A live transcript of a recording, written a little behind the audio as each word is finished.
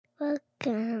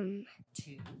Welcome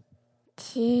to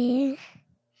to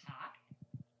Hot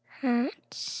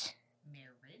Hot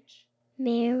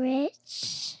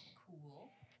Marriage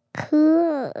Cool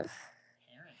Parents.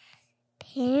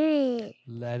 Parents.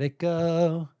 Let it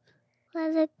go.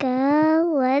 Let it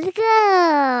go. Let it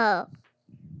go.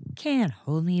 Can't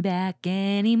hold me back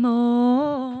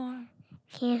anymore.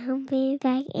 Can't hold me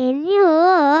back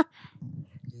anymore.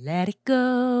 Let it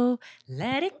go.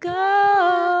 Let it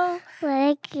go. Let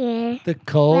it go. The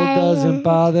cold Let it doesn't go.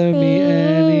 bother me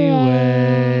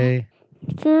anyway.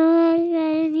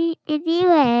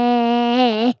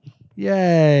 Anyway.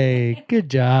 Yay. Good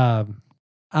job.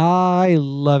 I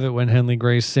love it when Henley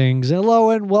Grace sings. Hello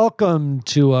and welcome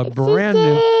to a brand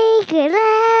new...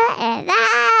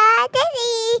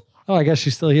 Oh, I guess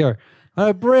she's still here.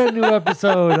 A brand new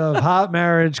episode of Hot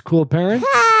Marriage, Cool Parents.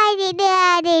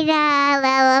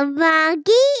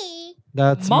 Monkey.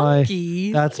 That's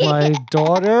Monkey. my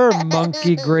daughter,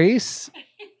 Monkey Grace.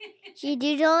 She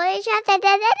did always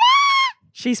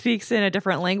She speaks in a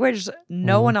different language,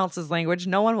 no one else's language.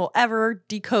 No one will ever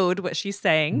decode what she's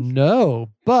saying. No,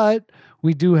 but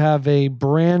we do have a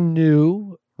brand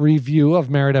new review of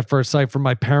Married at First Sight from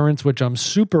my parents, which I'm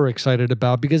super excited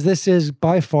about because this is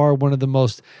by far one of the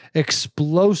most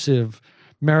explosive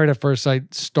Married at First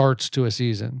Sight starts to a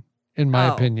season, in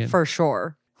my opinion. For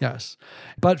sure. Yes.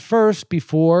 But first,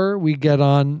 before we get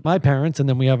on my parents, and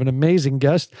then we have an amazing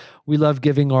guest, we love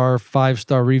giving our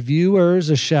 5-star reviewers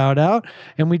a shout out.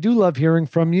 And we do love hearing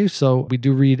from you. So we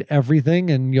do read everything,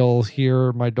 and you'll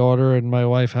hear my daughter and my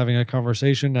wife having a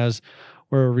conversation as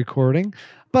we're recording.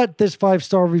 But this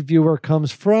 5-star reviewer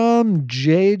comes from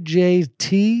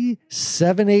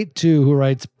JJT782, who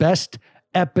writes, best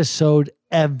episode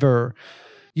ever.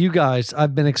 You guys,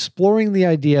 I've been exploring the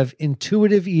idea of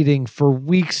intuitive eating for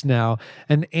weeks now,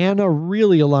 and Anna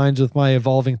really aligns with my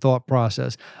evolving thought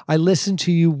process. I listen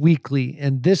to you weekly,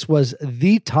 and this was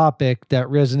the topic that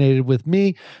resonated with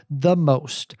me the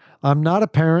most. I'm not a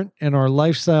parent, and our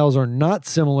lifestyles are not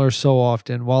similar so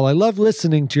often. While I love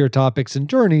listening to your topics and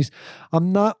journeys,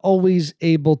 I'm not always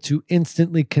able to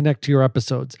instantly connect to your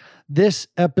episodes. This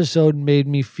episode made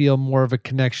me feel more of a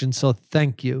connection, so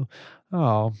thank you.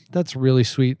 Oh, that's really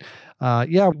sweet.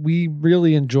 Yeah, we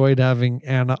really enjoyed having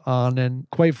Anna on. And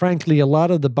quite frankly, a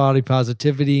lot of the body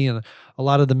positivity and a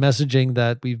lot of the messaging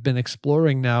that we've been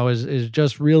exploring now is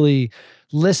just really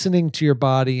listening to your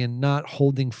body and not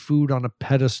holding food on a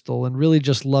pedestal and really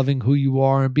just loving who you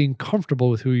are and being comfortable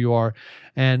with who you are.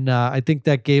 And I think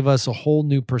that gave us a whole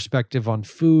new perspective on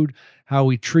food, how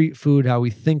we treat food, how we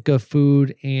think of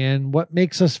food, and what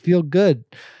makes us feel good.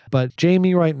 But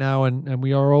Jamie right now, and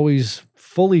we are always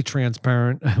fully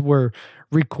transparent, we're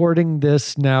recording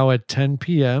this now at 10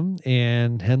 p.m.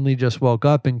 and Henley just woke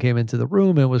up and came into the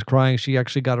room and was crying. She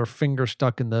actually got her finger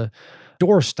stuck in the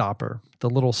door stopper, the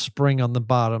little spring on the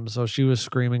bottom. So she was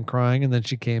screaming, crying, and then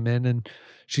she came in and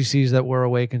she sees that we're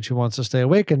awake and she wants to stay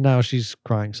awake, and now she's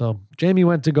crying. So Jamie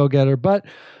went to go get her, but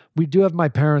we do have my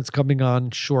parents coming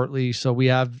on shortly. So we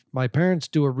have my parents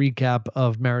do a recap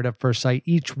of Married at First Sight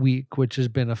each week, which has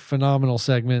been a phenomenal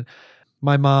segment.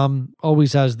 My mom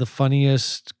always has the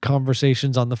funniest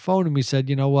conversations on the phone. And we said,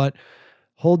 you know what?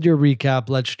 Hold your recap.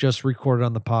 Let's just record it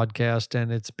on the podcast.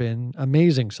 And it's been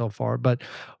amazing so far. But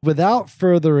without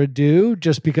further ado,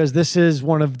 just because this is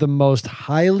one of the most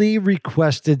highly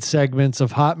requested segments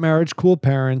of Hot Marriage, Cool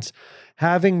Parents,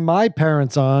 having my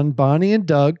parents on, Bonnie and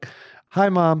Doug. Hi,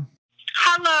 Mom.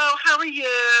 Hello, how are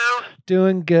you?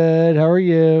 Doing good. How are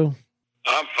you?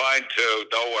 I'm fine too,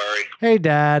 don't worry. Hey,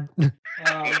 Dad.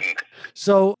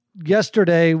 So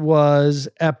yesterday was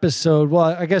episode,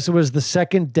 I guess it was the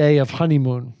second day of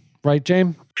honeymoon, right,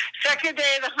 James? Second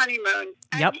day of the honeymoon.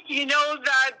 Yep. And you know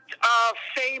that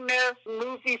famous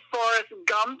movie Forrest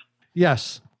Gump?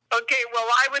 Yes. Okay, well,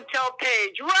 I would tell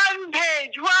Paige, run,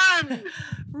 Paige, run!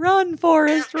 Run,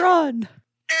 Forrest, run.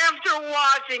 After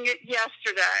watching it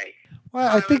yesterday,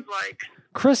 Well, I think was like,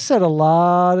 Chris said a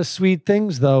lot of sweet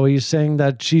things, though. He's saying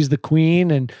that she's the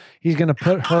queen and he's going to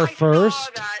put her I first.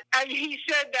 saw that. And he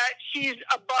said that she's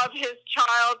above his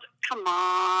child. Come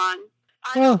on.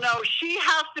 I don't know. She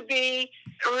has to be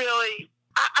really,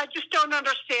 I just don't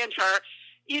understand her.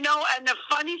 You know, and the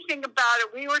funny thing about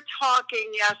it, we were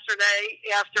talking yesterday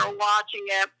after watching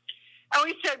it, and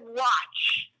we said,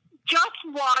 just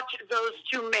watch those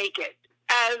two make it.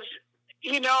 As,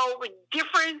 you know,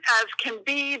 different as can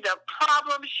be, the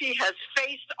problems she has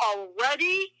faced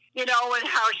already, you know, and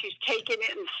how she's taken it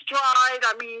in stride.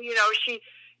 I mean, you know,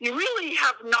 you really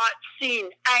have not seen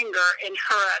anger in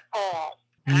her at all.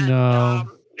 And, No.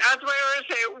 that's what I would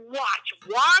say.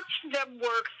 Watch them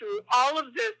work through all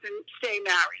of this and stay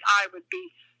married. I would be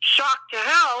shocked to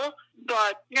hell,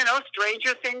 but,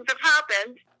 stranger things have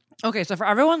happened. Okay, so for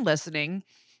everyone listening,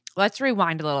 let's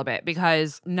rewind a little bit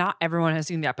because not everyone has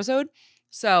seen the episode.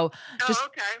 So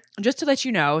just to let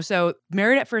you know, so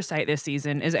Married at First Sight this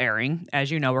season is airing. As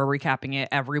you know, we're recapping it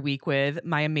every week with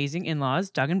my amazing in-laws,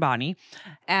 Doug and Bonnie.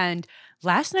 And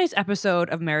last night's episode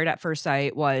of Married at First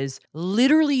Sight was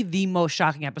literally the most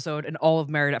shocking episode in all of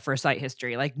Married at First Sight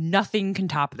history. Like nothing can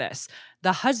top this.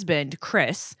 The husband,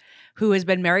 Chris, who has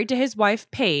been married to his wife,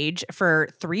 Paige, for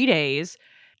 3 days,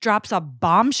 drops a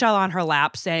bombshell on her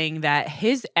lap saying that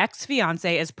his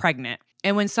ex-fiance is pregnant.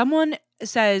 And when someone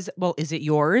says, well, is it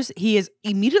yours? He is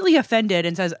immediately offended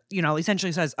and says,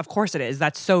 essentially says, of course it is.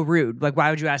 That's so rude. Like, why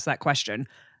would you ask that question?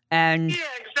 And yeah,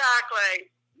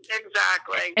 exactly.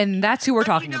 And that's who we're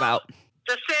talking about.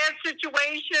 The sad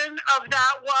situation of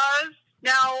that was,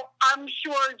 now I'm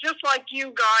sure just like you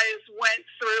guys went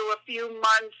through a few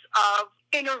months of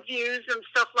interviews and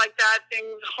stuff like that,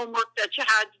 homework that you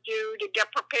had to do to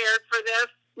get prepared for this.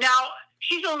 Now,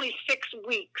 she's only 6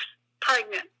 weeks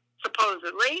pregnant,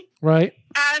 supposedly. Right.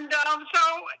 And so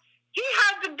he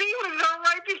had to be with her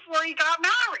right before he got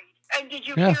married. And did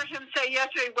you hear him say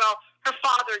yesterday, well, her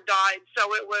father died,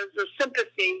 so it was a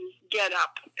sympathy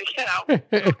hookup.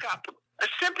 A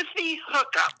sympathy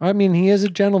hookup. I mean, he is a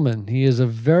gentleman. He is a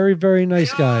very, very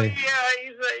nice guy. Yeah,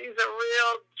 he's a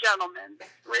real gentleman.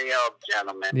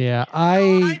 Yeah,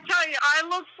 I tell you, I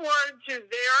look forward to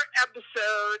their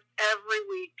episode every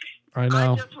week. I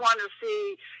know. I just want to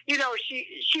see,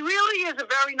 she really is a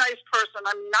very nice person.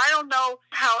 I mean, I don't know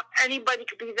how anybody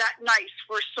could be that nice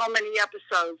for so many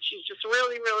episodes. She's just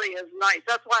really, really is nice.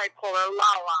 That's why I call her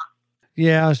Lala.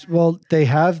 Yeah, well, they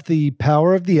have the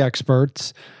power of the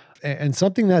experts. And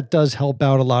something that does help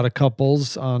out a lot of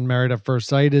couples on Married at First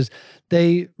Sight is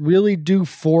they really do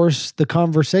force the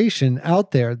conversation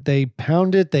out there. They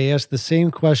pound it. They ask the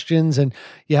same questions, and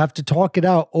you have to talk it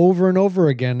out over and over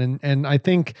again. And I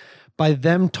think by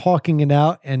them talking it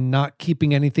out and not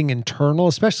keeping anything internal,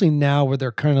 especially now where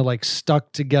they're kind of like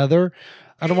stuck together,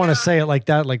 I don't want to say it like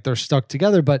that, like they're stuck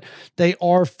together, but they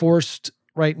are forced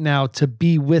right now to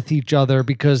be with each other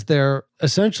because they're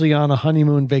essentially on a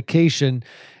honeymoon vacation.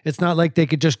 It's not like they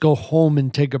could just go home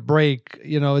and take a break.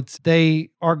 They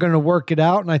are going to work it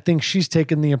out. And I think she's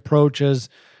taken the approach as,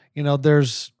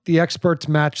 there's the experts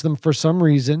match them for some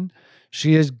reason.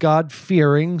 She is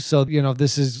God-fearing. So,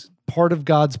 this is part of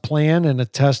God's plan and a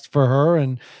test for her.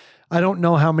 And I don't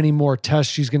know how many more tests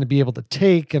she's going to be able to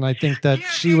take. And I think that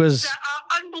she was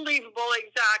unbelievable.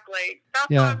 Exactly. That's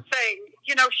what I'm saying.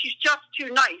 She's just too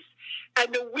nice.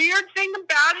 And the weird thing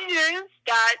about it is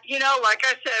that, like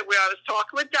I said, I was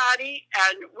talking with Daddy,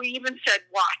 and we even said,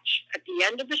 watch, at the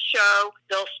end of the show,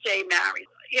 they'll stay married.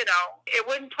 It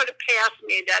wouldn't put it past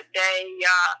me that they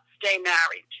stay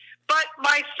married. But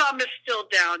my thumb is still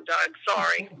down, Doug.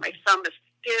 Sorry. My thumb is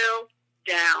still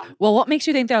down. Well, what makes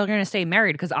you think they're going to stay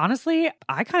married? Because honestly,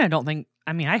 I kind of don't think,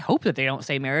 I hope that they don't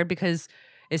stay married because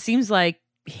it seems like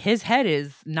his head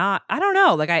is not, I don't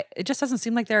know. It just doesn't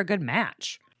seem like they're a good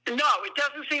match. No, it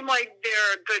doesn't seem like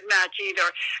they're a good match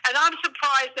either. And I'm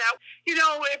surprised that,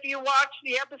 if you watch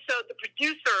the episode, the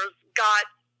producers got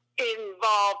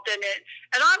involved in it.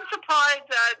 And I'm surprised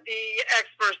that the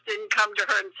experts didn't come to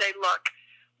her and say, look,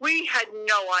 we had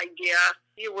no idea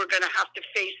you were going to have to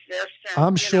face this. And,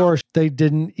 I'm sure they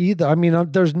didn't either.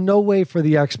 There's no way for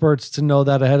the experts to know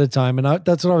that ahead of time. And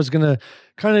that's what I was going to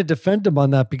kind of defend them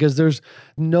on that, because there's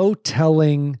no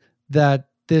telling that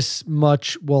this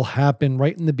much will happen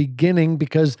right in the beginning,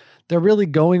 because they're really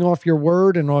going off your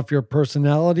word and off your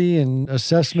personality and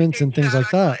assessments and things like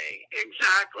that.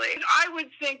 Exactly. I would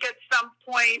think at some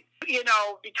point,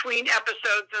 between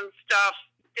episodes and stuff,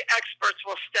 the experts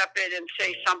will step in and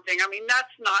say something.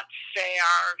 That's not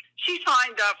fair. She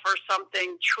signed up for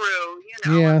something true,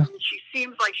 Yeah. She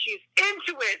seems like she's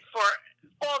into it for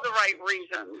all the right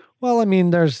reasons. Well,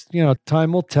 there's,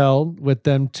 time will tell with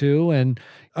them too. And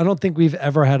I don't think we've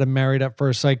ever had a Married at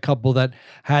First Sight couple that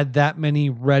had that many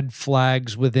red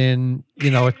flags within, a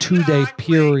 2-day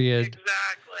period.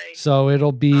 Exactly. So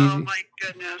it'll be, oh my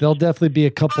goodness, there'll definitely be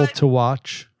a couple to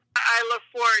watch. I look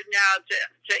forward now to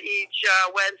each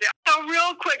Wednesday. So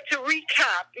real quick, to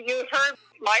recap, you heard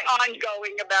my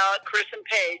ongoing about Chris and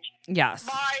Paige. Yes.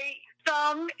 My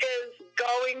thumb is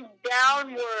going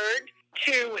downward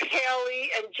to Haley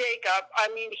and Jacob.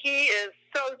 He is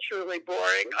so truly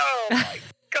boring. Oh my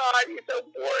God, he's so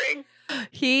boring.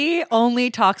 He only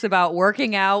talks about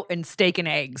working out and steak and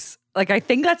eggs. I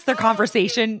think that's their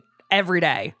conversation every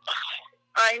day.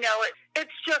 I know it.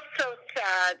 It's just so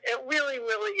sad. It really,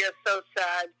 really is so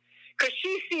sad. Because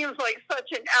she seems like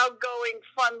such an outgoing,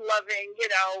 fun-loving,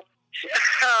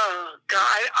 Oh, God,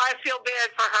 I feel bad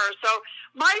for her. So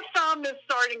my thumb is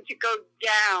starting to go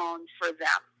down for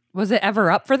them. Was it ever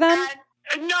up for them?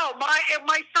 No,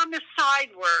 my thumb is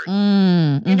sideways.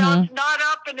 Mm-hmm. You know, it's not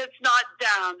up and it's not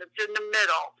down. It's in the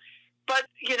middle. But,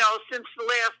 you know, since the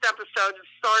last episode, it's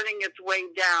starting its way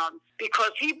down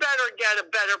because he better get a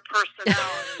better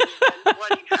personality than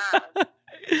what he has.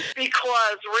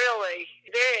 Because, really,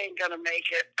 they ain't going to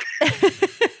make it.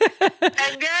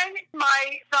 And then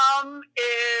my thumb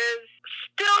is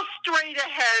still straight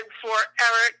ahead for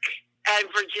Eric and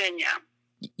Virginia.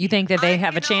 You think that they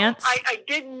have a chance? I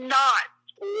did not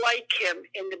like him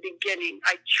in the beginning.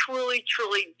 I truly,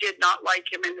 truly did not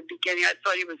like him in the beginning. I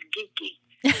thought he was geeky.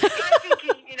 But I think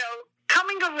he, you know,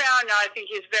 coming around now, I think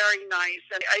he's very nice.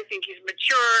 And I think he's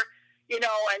mature, you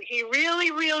know, and he really,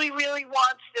 really, really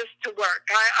wants this to work.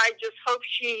 I just hope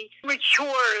she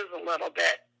matures a little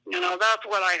bit. You know, that's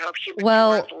what I hope. She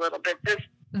matures a little bit.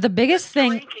 The biggest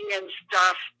thing, drinking and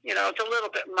stuff, you know, it's a little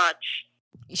bit much.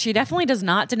 She definitely does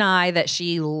not deny that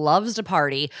she loves to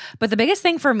party. But the biggest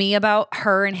thing for me about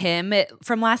her and him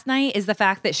from last night is the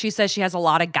fact that she says she has a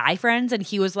lot of guy friends. And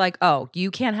he was like, oh, you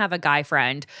can't have a guy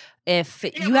friend if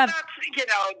you have... That's, you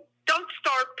know, don't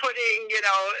start putting, you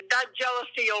know, that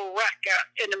jealousy will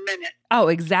wreck in a minute. Oh,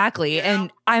 exactly. You know?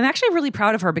 And I'm actually really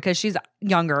proud of her because she's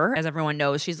younger, as everyone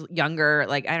knows. She's younger,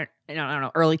 like, I don't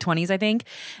know, early 20s, I think.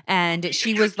 And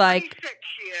she was like...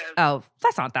 Oh,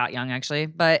 that's not that young, actually.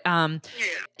 But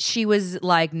she was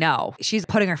like, no. She's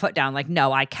putting her foot down, like,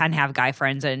 no, I can have guy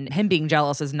friends. And him being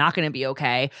jealous is not going to be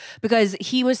okay. Because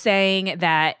he was saying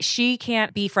that she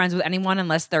can't be friends with anyone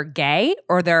unless they're gay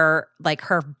or they're, like,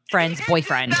 her friend's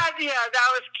boyfriend. That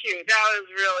was cute. That was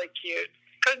really cute.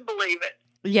 Couldn't believe it.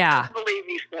 Yeah. Couldn't believe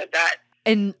he said that.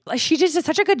 And she just did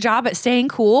such a good job at staying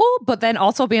cool, but then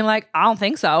also being like, I don't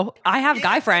think so. I have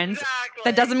guy friends. Exactly.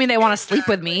 That doesn't mean they want to sleep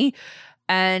with me.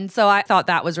 And so I thought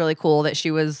that was really cool that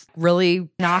she was really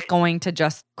not going to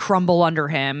just crumble under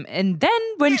him. And then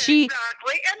when she...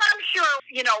 Exactly. And I'm sure,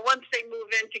 you know, once they move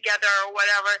in together or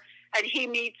whatever, and he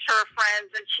meets her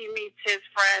friends and she meets his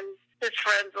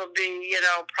friends will be, you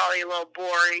know, probably a little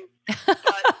boring. But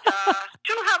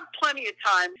she'll have plenty of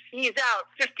time. He's out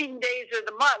 15 days of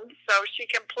the month, so she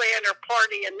can plan her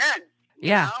party and then.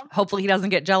 Yeah. You know? Hopefully he doesn't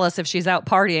get jealous if she's out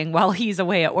partying while he's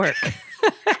away at work.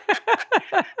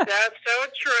 That's so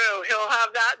true. He'll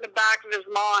have that in the back of his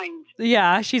mind.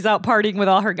 Yeah, she's out partying with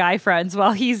all her guy friends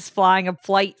while he's flying a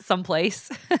flight someplace.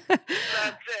 That's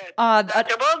it. Well,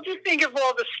 just think of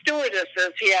all the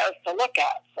stewardesses he has to look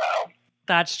at. So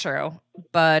that's true.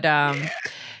 But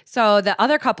so the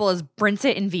other couple is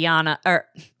Vincent and Brianna.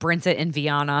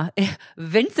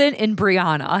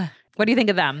 What do you think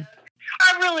of them?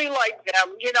 I really like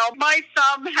them. You know, my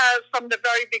thumb has from the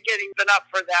very beginning been up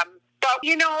for them. But,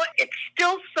 you know, it's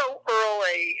still so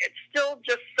early. It's still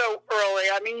just so early.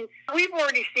 I mean, we've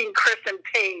already seen Chris and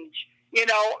Paige. You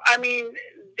know, I mean,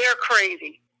 they're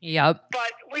crazy. Yep.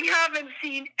 But we haven't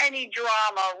seen any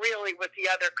drama really with the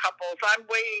other couples. I'm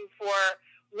waiting for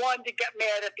one to get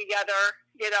mad at the other,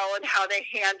 you know, and how they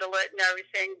handle it and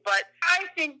everything. But I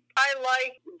think I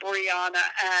like Brianna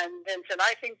and Vincent.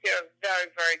 I think they're a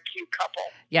very, very cute couple.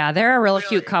 Yeah, they're a really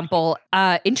cute couple.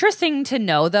 Interesting to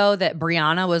know, though, that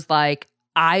Brianna was like,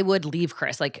 I would leave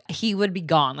Chris. Like, he would be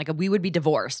gone. Like, we would be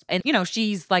divorced. And, you know,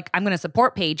 she's like, I'm going to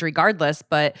support Paige regardless.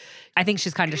 But I think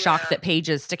she's kind of shocked that Paige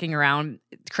is sticking around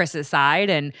Chris's side.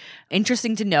 And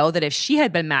interesting to know that if she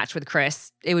had been matched with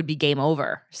Chris, it would be game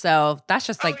over. So that's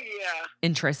just like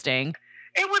interesting.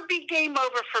 It would be game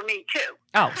over for me, too.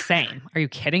 Oh, same. Are you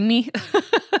kidding me?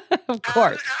 Of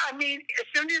course. I mean, as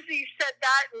soon as he said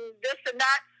that and this and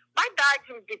that, my bags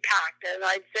would be packed. And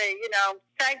I'd say, you know,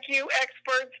 thank you,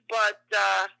 experts, but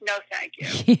no thank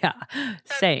you. Yeah,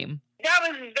 same. That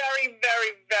was very,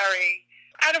 very, very,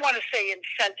 I don't want to say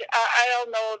incentive. I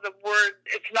don't know the word.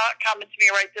 It's not coming to me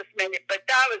right this minute, but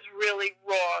that was really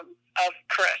wrong of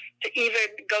Chris to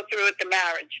even go through with the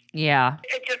marriage. Yeah.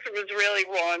 It just was really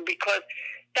wrong because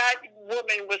that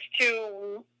woman was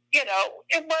too, you know,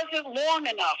 it wasn't long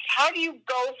enough. How do you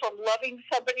go from loving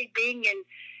somebody, being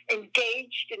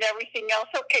engaged and everything else?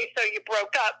 Okay, so you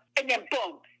broke up and then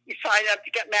boom, you sign up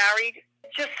to get married.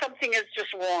 Just something is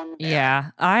just wrong there. Yeah,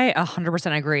 I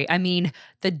 100% agree. I mean,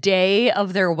 the day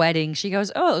of their wedding, she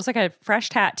goes, oh, it looks like a fresh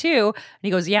tattoo. And he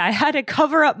goes, yeah, I had to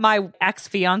cover up my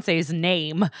ex-fiance's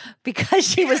name because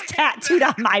she was tattooed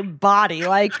on my body.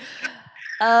 Like,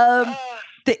 the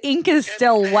ink is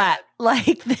still wet.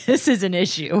 Like, this is an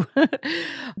issue.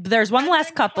 There's one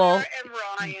last couple. Clara and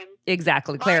Ryan.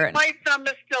 Exactly, Clara. My thumb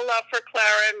is still up for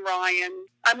Clara and Ryan.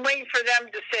 I'm waiting for them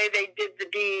to say they did the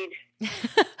deed.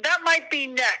 That might be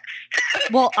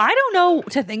next. Well, I don't know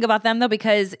to think about them though,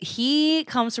 because he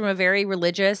comes from a very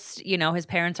religious, his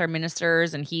parents are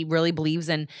ministers and he really believes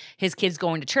in his kids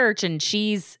going to church. And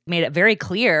she's made it very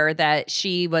clear that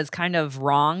she was kind of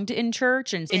wronged in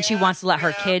church and she wants to let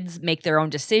her kids make their own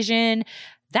decision.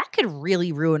 That could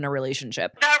really ruin a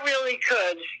relationship. That really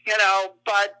could,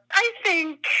 but I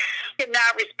think in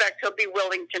that respect, he'll be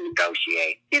willing to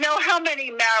negotiate. How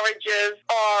many marriages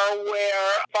are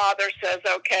where father says,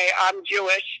 okay, I'm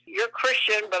Jewish, you're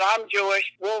Christian, but I'm Jewish,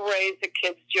 we'll raise the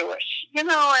kids Jewish, and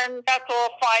that's all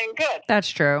fine and good. That's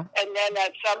true. And then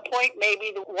at some point,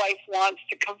 maybe the wife wants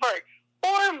to convert.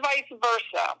 Or vice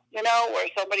versa, where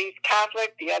somebody's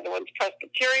Catholic, the other one's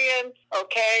Presbyterian.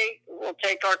 Okay, we'll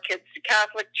take our kids to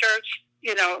Catholic church.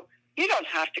 You don't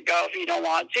have to go if you don't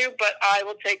want to, but I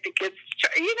will take the kids to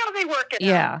church. They work it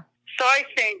out. So I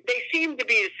think they seem to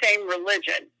be the same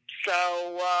religion. So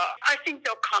I think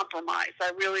they'll compromise.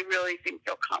 I really, really think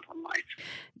they'll compromise.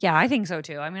 Yeah, I think so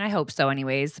too. I mean, I hope so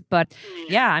anyways. But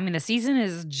yeah, the season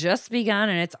has just begun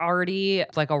and it's already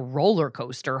like a roller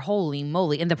coaster. Holy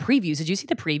moly. And the previews, did you see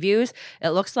the previews? It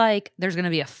looks like there's going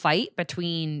to be a fight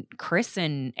between Chris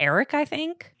and Eric, I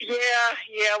think. Yeah.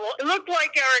 Well, it looked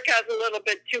like Eric has a little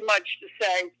bit too much to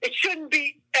say. It shouldn't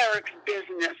be Eric's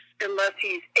business unless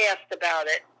he's asked about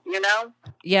it,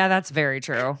 Yeah, that's very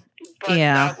true. But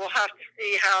we'll have to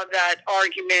see how that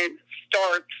argument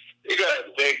starts. You got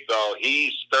to think, though,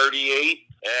 he's 38,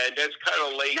 and that's kind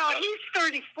of late. No, he's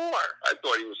 34. I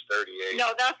thought he was 38.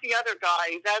 No, that's the other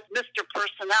guy. That's Mr.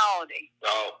 Personality.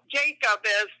 Oh. Jacob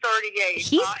is 38.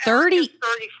 He's 30. Eric is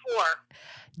 34.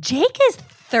 Jake is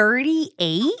 38?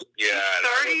 Yeah.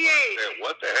 38.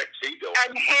 What the heck's he doing?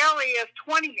 And Haley is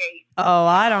 28. Oh,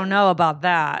 I don't know about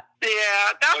that. Yeah,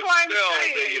 that's but why I'm still,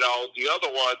 saying. The other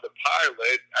one, the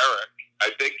pilot, Eric, I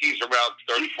think he's around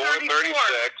 34, 36,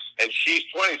 and she's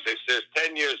 26. There's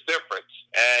 10 years difference.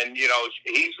 And,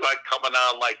 he's like coming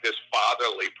on like this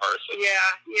fatherly person.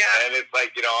 Yeah. And it's like,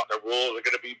 the rules are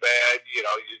going to be bad. You're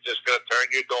just going to turn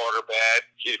your daughter bad.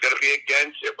 She's going to be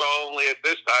against you, but only at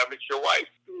this time it's your wife.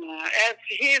 Yeah,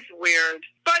 he's weird.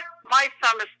 But my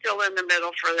son is still in the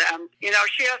middle for them.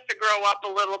 She has to grow up a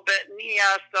little bit, and he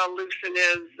has to loosen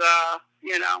his,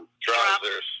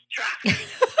 trousers.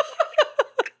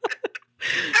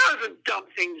 That was a dumb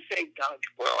thing to say, Doug.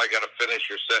 Well, I got to finish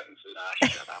your sentences.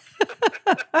 Shut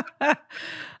up.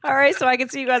 All right, so I can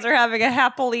see you guys are having a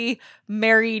happily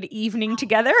married evening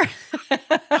together. Leaning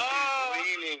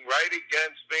right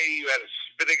against me. You had a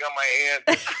spitting on my hand.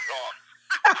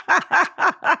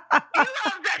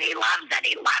 He loves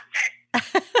it.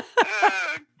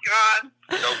 Oh, God.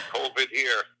 No COVID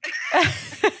here.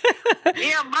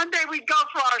 Yeah, Monday we go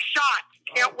for our shot.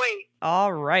 Can't wait.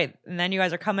 All right. And then you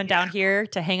guys are coming down here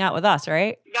to hang out with us,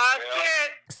 right? That's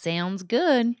it. Sounds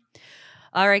good.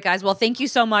 All right, guys. Well, thank you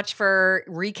so much for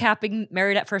recapping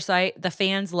Married at First Sight. The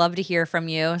fans love to hear from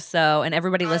you. And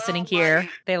everybody listening here,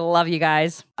 they love you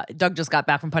guys. Doug just got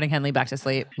back from putting Henley back to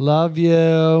sleep. Love you.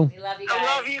 We love you guys.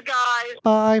 I love you guys.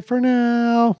 Bye for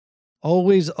now.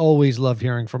 Always love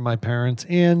hearing from my parents.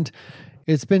 And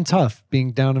it's been tough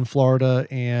being down in Florida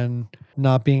and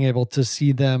not being able to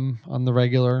see them on the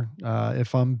regular.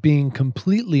 If I'm being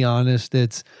completely honest,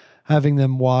 it's having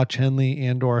them watch Henley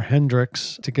and or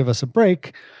Hendrix to give us a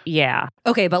break. Yeah.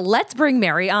 Okay, but let's bring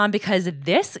Mary on because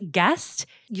this guest,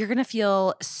 you're going to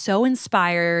feel so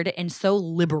inspired and so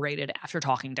liberated after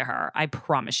talking to her. I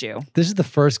promise you. This is the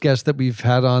first guest that we've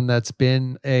had on that's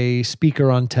been a speaker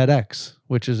on TEDx,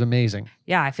 which is amazing.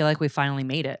 Yeah, I feel like we finally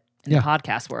made it in the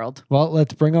podcast world. Well,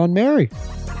 let's bring on Mary.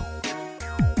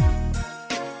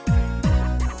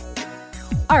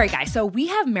 All right, guys. So we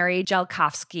have Mary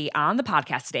Jelkovsky on the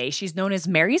podcast today. She's known as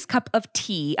Mary's Cup of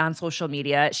Tea on social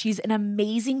media. She's an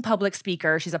amazing public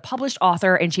speaker. She's a published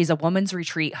author, and she's a women's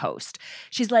retreat host.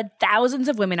 She's led thousands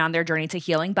of women on their journey to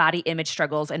healing body image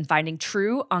struggles and finding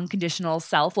true unconditional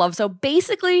self-love. So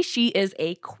basically, she is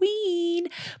a queen.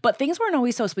 But things weren't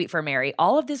always so sweet for Mary.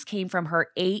 All of this came from her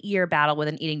 8-year battle with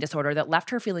an eating disorder that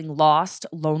left her feeling lost,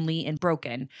 lonely, and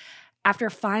broken.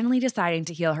 After finally deciding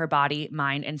to heal her body,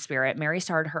 mind, and spirit, Mary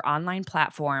started her online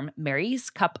platform, Mary's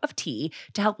Cup of Tea,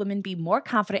 to help women be more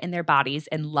confident in their bodies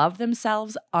and love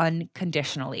themselves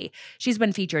unconditionally. She's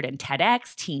been featured in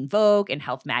TEDx, Teen Vogue, and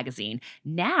Health Magazine.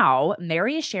 Now,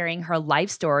 Mary is sharing her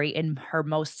life story and her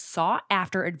most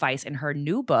sought-after advice in her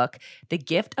new book, The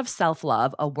Gift of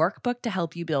Self-Love, a workbook to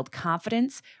help you build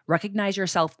confidence, recognize your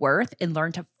self-worth, and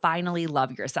learn to finally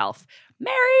love yourself.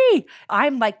 Mary,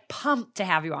 I'm like pumped to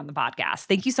have you on the podcast.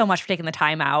 Thank you so much for taking the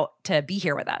time out to be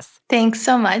here with us. Thanks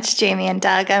so much, Jamie and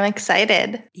Doug. I'm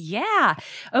excited. Yeah.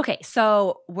 Okay.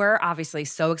 So we're obviously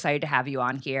so excited to have you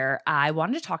on here. I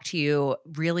wanted to talk to you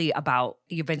really about,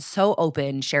 you've been so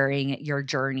open sharing your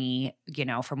journey,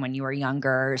 from when you were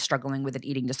younger, struggling with an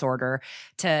eating disorder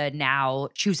to now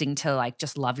choosing to like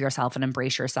just love yourself and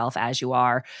embrace yourself as you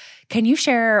are. Can you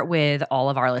share with all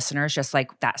of our listeners just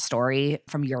like that story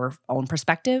from your own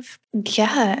perspective?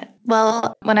 Yeah.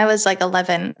 Well, when I was like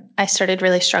 11, I started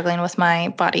really struggling with my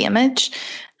body image.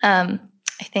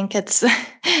 I think it's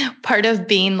part of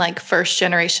being like first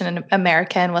generation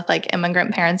American with like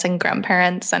immigrant parents and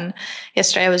grandparents. And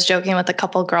yesterday I was joking with a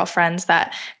couple girlfriends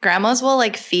that grandmas will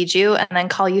like feed you and then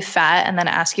call you fat and then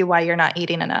ask you why you're not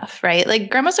eating enough, right?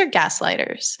 Like grandmas are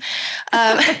gaslighters.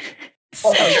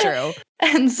 So true.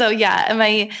 And so, yeah,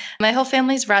 my whole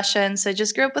family's Russian. So I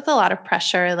just grew up with a lot of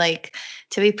pressure, like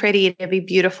to be pretty, to be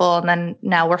beautiful. And then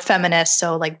now we're feminists.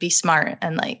 So like be smart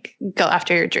and like go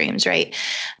after your dreams. Right.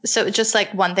 So just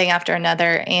like one thing after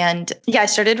another. And yeah, I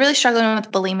started really struggling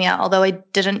with bulimia, although I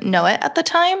didn't know it at the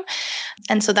time.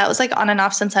 And so that was like on and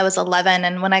off since I was 11.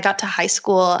 And when I got to high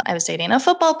school, I was dating a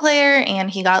football player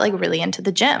and he got like really into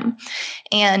the gym.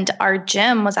 And our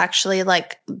gym was actually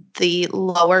like the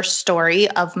lower story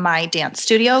of my dance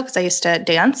studio because I used to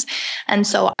dance. And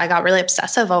so I got really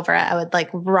obsessive over it. I would like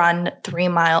run 3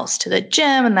 miles to the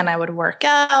gym and then I would work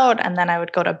out and then I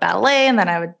would go to ballet and then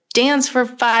I would dance for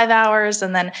 5 hours.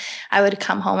 And then I would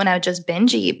come home and I would just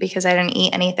binge eat because I didn't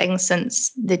eat anything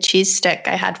since the cheese stick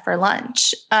I had for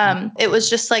lunch. It was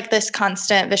just like this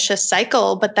constant vicious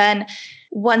cycle. But then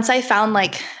once I found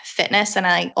like fitness and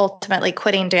I ultimately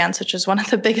quitting dance, which was one of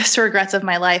the biggest regrets of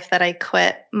my life that I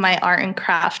quit my art and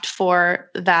craft for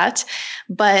that.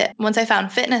 But once I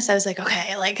found fitness, I was like,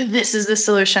 okay, like this is the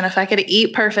solution. If I could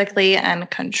eat perfectly and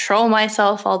control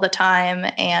myself all the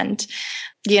time and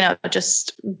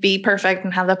just be perfect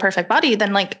and have the perfect body,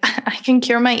 then like I can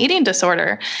cure my eating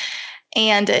disorder.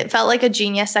 And it felt like a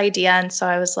genius idea. And so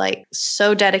I was like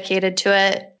so dedicated to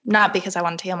it, not because I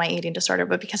wanted to heal my eating disorder,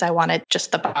 but because I wanted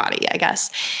just the body, I guess.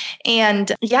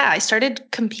 And yeah, I started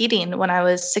competing when I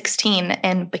was 16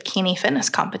 in bikini fitness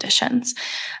competitions.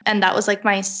 And that was like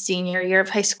my senior year of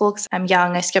high school because I'm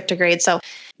young, I skipped a grade. So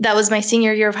that was my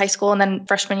senior year of high school. And then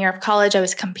freshman year of college, I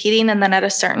was competing. And then at a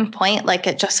certain point, like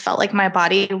it just felt like my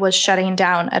body was shutting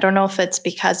down. I don't know if it's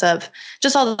because of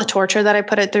just all the torture that I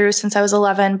put it through since I was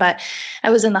 11, but I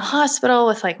was in the hospital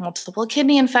with like multiple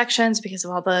kidney infections because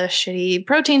of all the shitty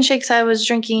protein shakes I was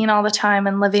drinking all the time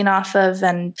and living off of.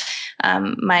 And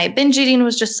my binge eating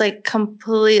was just like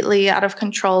completely out of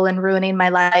control and ruining my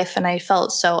life. And I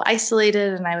felt so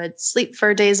isolated and I would sleep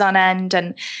for days on end.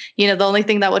 And, the only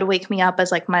thing that would wake me up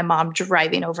is like my mom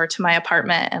driving over to my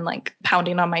apartment and like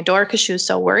pounding on my door because she was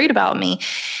so worried about me.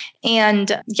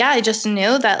 And yeah, I just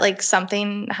knew that like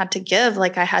something had to give,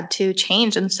 like I had to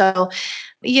change. And so,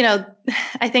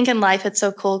 I think in life it's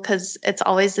so cool because it's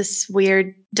always this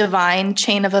weird divine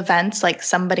chain of events, like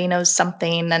somebody knows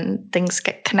something and things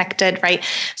get connected, right?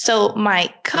 So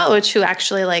my coach, who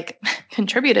actually like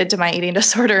contributed to my eating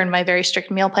disorder and my very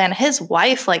strict meal plan, his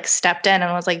wife like stepped in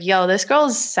and was like, yo, this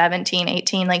girl's 17,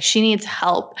 18, like she needs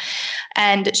help.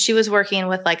 And she was working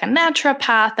with like a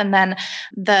naturopath. And then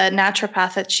the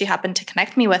naturopath that she happened to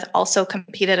connect me with also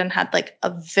competed and had like a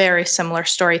very similar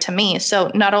story to me.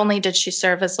 So not only did she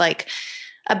serve as like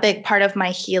a big part of my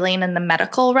healing in the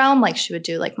medical realm, like she would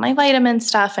do like my vitamin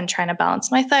stuff and trying to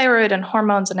balance my thyroid and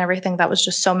hormones and everything that was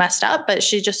just so messed up. But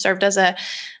she just served as a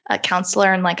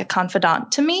counselor and like a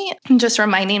confidant to me, just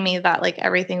reminding me that like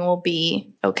everything will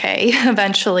be okay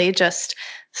eventually. Just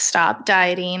stop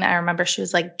dieting. I remember she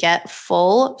was like, get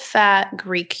full fat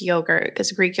Greek yogurt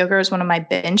because Greek yogurt is one of my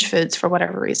binge foods for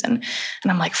whatever reason.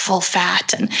 And I'm like, full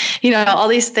fat and, all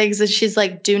these things. And she's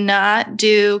like, do not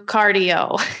do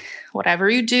cardio. Whatever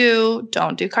you do,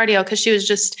 don't do cardio. Because she was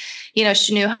just,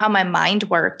 she knew how my mind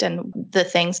worked and the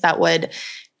things that would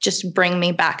just bring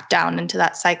me back down into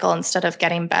that cycle instead of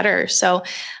getting better. So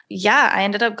yeah, I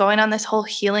ended up going on this whole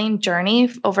healing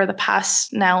journey over the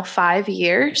past now 5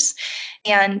 years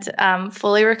and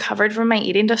fully recovered from my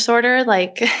eating disorder.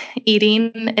 Like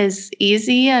eating is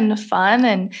easy and fun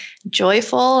and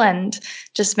joyful and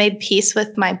just made peace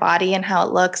with my body and how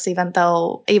it looks, even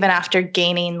after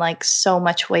gaining like so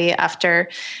much weight after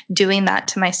doing that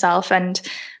to myself. And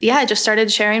yeah, I just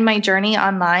started sharing my journey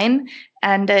online.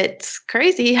 And it's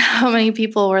crazy how many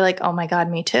people were like, oh my God,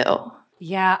 me too.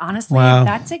 Yeah, honestly,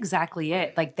 That's exactly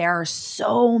it. Like there are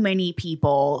so many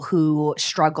people who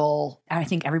struggle. And I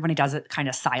think everybody does it kind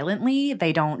of silently.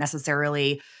 They don't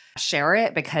necessarily share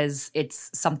it because it's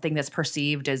something that's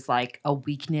perceived as like a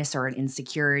weakness or an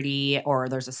insecurity, or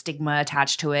there's a stigma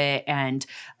attached to it. And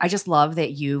I just love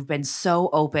that you've been so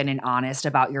open and honest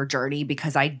about your journey,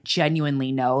 because I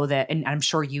genuinely know that, and I'm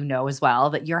sure you know as well,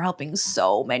 that you're helping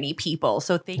so many people.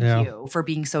 So thank you for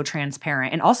being so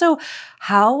transparent, and also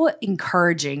how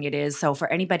encouraging it is. So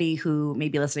for anybody who may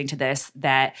be listening to this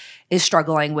that is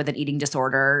struggling with an eating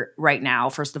disorder right now,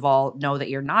 first of all, know that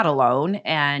you're not alone.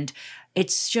 And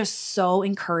it's just so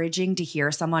encouraging to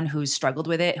hear someone who's struggled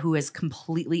with it, who has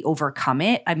completely overcome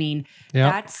it. I mean,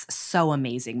 that's so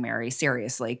amazing, Mary.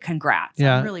 Seriously, congrats.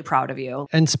 Yeah. I'm really proud of you.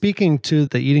 And speaking to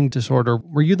the eating disorder,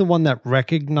 were you the one that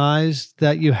recognized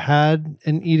that you had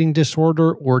an eating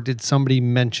disorder, or did somebody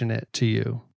mention it to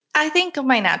you? I think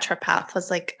my naturopath was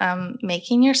like,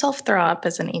 making yourself throw up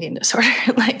is an eating disorder.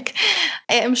 Like,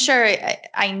 I'm sure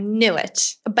I knew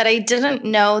it, but I didn't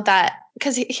know that.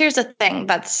 Because here's the thing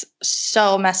that's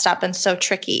so messed up and so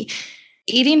tricky.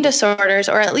 Eating disorders,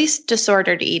 or at least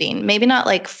disordered eating, maybe not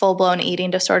like full-blown eating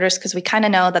disorders, because we kind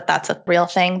of know that that's a real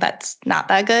thing that's not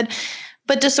that good.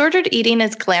 But disordered eating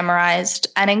is glamorized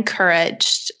and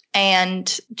encouraged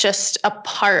and just a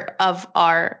part of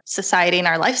our society and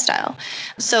our lifestyle.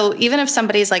 So even if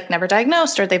somebody's like never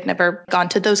diagnosed, or they've never gone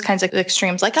to those kinds of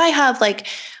extremes like I have, like,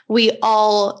 we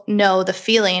all know the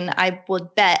feeling. I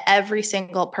would bet every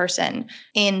single person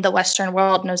in the Western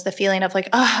world knows the feeling of like,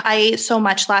 oh, I ate so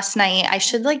much last night. I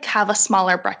should like have a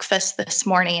smaller breakfast this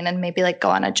morning and maybe like go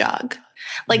on a jog.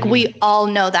 Like we all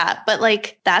know that, but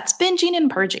like that's binging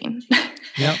and purging.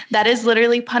 Yep. That is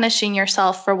literally punishing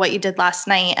yourself for what you did last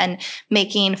night and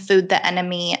making food the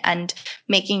enemy and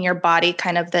making your body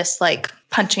kind of this like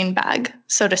punching bag,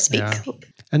 so to speak. Yeah.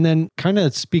 And then kind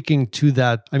of speaking to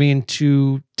that, I mean,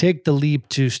 to take the leap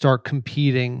to start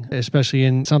competing, especially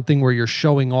in something where you're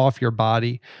showing off your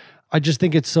body, I just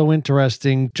think it's so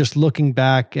interesting just looking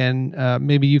back, and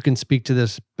maybe you can speak to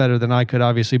this better than I could,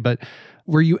 obviously, but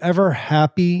were you ever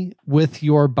happy with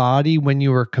your body when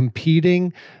you were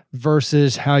competing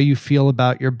versus how you feel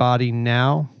about your body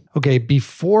now? Okay,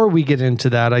 before we get into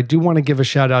that, I do want to give a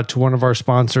shout out to one of our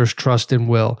sponsors, Trust and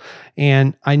Will.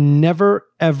 And I never,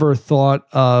 ever thought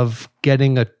of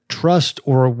getting a Trust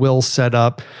or a Will set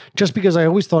up just because I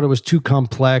always thought it was too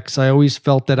complex. I always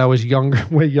felt that I was younger,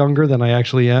 way younger than I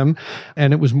actually am.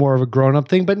 And it was more of a grown-up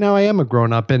thing, but now I am a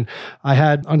grown-up. And I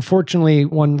had, unfortunately,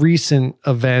 one recent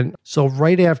event. So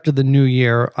right after the new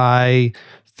year, I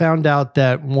found out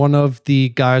that one of the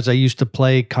guys I used to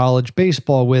play college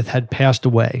baseball with had passed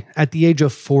away at the age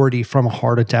of 40 from a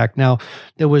heart attack. Now,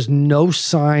 there was no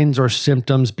signs or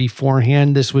symptoms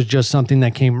beforehand. This was just something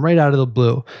that came right out of the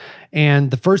blue. And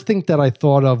the first thing that I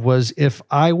thought of was, if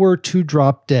I were to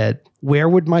drop dead, where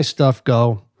would my stuff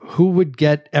go? Who would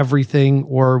get everything?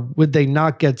 Or would they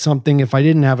not get something if I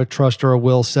didn't have a trust or a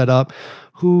will set up?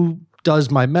 Who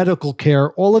does my medical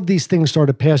care? All of these things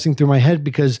started passing through my head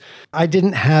because I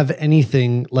didn't have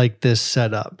anything like this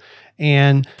set up.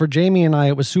 And for Jamie and I,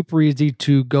 it was super easy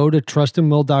to go to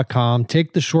trustandwill.com,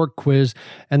 take the short quiz,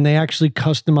 and they actually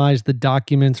customize the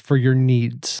documents for your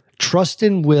needs. Trust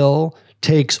and Will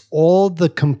takes all the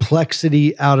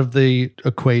complexity out of the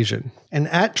equation. And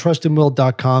at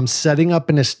trustandwill.com, setting up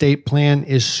an estate plan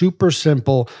is super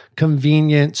simple,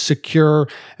 convenient, secure,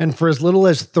 and for as little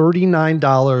as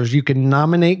 $39, you can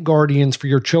nominate guardians for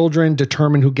your children,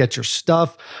 determine who gets your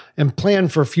stuff, and plan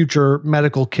for future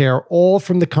medical care, all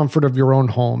from the comfort of your own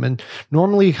home. And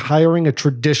normally hiring a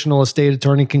traditional estate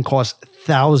attorney can cost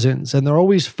thousands, and they're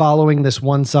always following this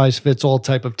one-size-fits-all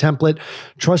type of template.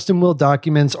 Trust and Will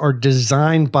documents are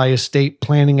designed by estate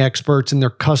planning experts, and they're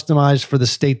customized for the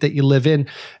state that you live in.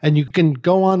 And you can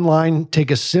go online, take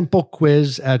a simple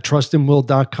quiz at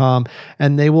trustandwill.com,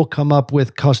 and they will come up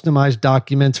with customized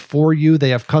documents for you. They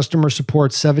have customer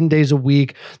support 7 days a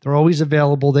week. They're always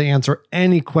available to answer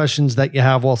any questions that you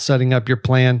have while setting up your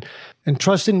plan. And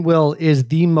Trust and Will is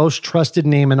the most trusted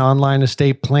name in online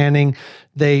estate planning.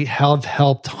 They have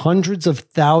helped hundreds of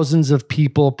thousands of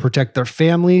people protect their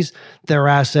families, their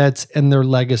assets, and their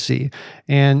legacy.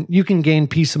 And you can gain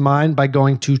peace of mind by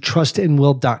going to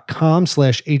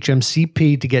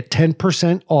trustandwill.com/HMCP to get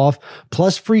 10% off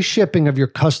plus free shipping of your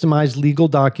customized legal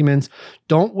documents.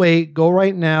 Don't wait. Go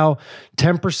right now.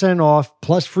 10% off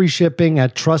plus free shipping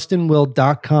at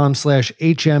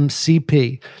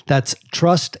trustandwill.com/HMCP. That's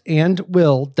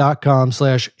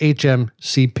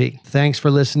trustandwill.com/HMCP. Thanks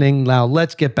for listening. Now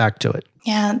let's get back to it.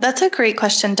 Yeah, that's a great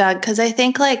question, Doug, because I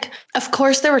think of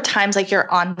course there were times you're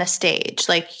on the stage,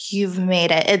 you've made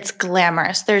it. It's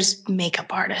glamorous. There's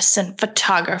makeup artists and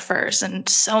photographers and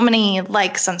so many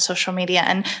likes on social media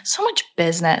and so much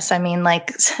business. I mean,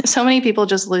 so many people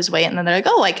just lose weight and then they're like,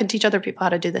 oh, I can teach other people how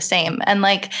to do the same. And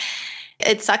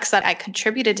it sucks that I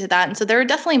contributed to that. And so there were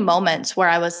definitely moments where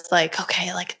I was like,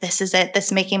 okay, this is it. This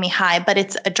is making me high, but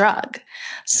it's a drug.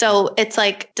 So it's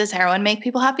does heroin make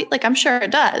people happy? I'm sure it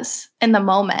does in the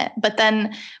moment. But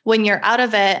then when you're out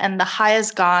of it and the high is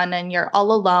gone and you're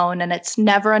all alone and it's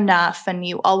never enough and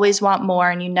you always want more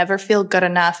and you never feel good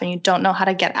enough and you don't know how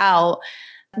to get out,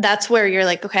 that's where you're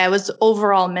okay, I was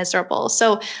overall miserable.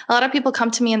 So a lot of people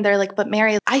come to me and they're like, but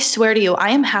Mary, I swear to you, I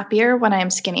am happier when I am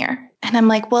skinnier. And I'm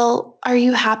like, well, are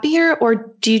you happier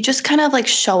or do you just kind of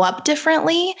show up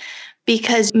differently?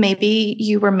 Because maybe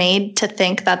you were made to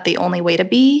think that the only way to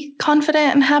be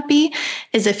confident and happy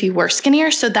is if you were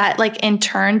skinnier. So that in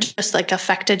turn just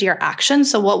affected your actions.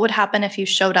 So what would happen if you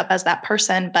showed up as that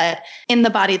person, but in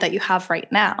the body that you have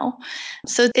right now?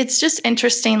 So it's just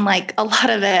interesting. A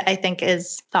lot of it, I think,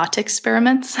 is thought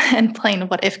experiments and playing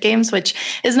what if games, which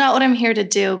is not what I'm here to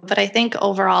do. But I think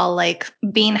overall,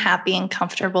 being happy and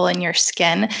comfortable in your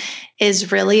skin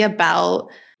is really about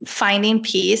finding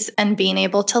peace and being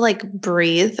able to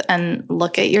breathe and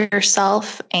look at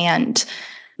yourself and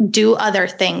do other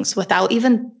things without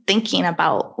even thinking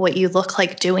about what you look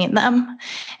like doing them.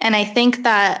 And I think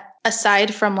that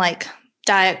aside from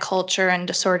diet culture and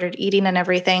disordered eating and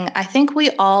everything, I think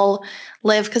we all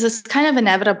live, because it's kind of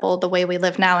inevitable the way we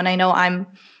live now. And I know I'm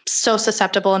so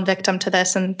susceptible and victim to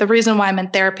this. And the reason why I'm in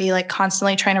therapy,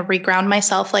 constantly trying to reground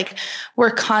myself,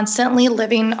 we're constantly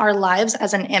living our lives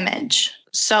as an image.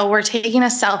 So we're taking a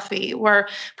selfie, we're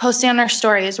posting on our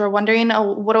stories, we're wondering,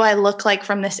 oh, what do I look like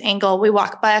from this angle? We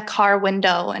walk by a car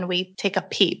window and we take a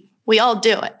peep. We all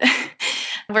do it.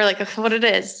 We're like, what it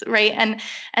is, right?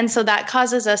 And so that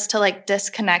causes us to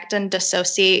disconnect and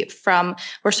dissociate from,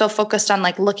 we're so focused on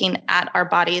looking at our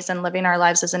bodies and living our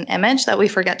lives as an image that we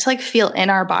forget to feel in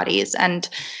our bodies. And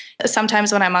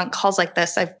sometimes when I'm on calls like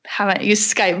this, I haven't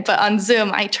used Skype, but on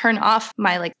Zoom, I turn off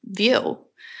my view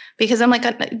because I'm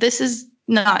this is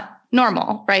not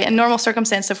normal, right? In normal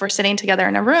circumstance, if we're sitting together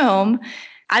in a room,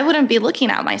 I wouldn't be looking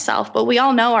at myself, but we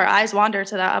all know our eyes wander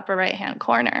to that upper right-hand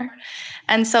corner.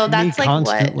 And so that's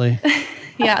constantly.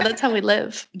 Yeah, that's how we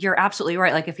live. You're absolutely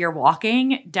right. If you're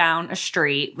walking down a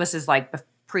street, this is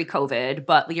pre-COVID,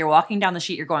 but you're walking down the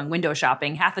street, you're going window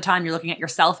shopping. Half the time you're looking at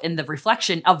yourself in the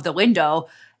reflection of the window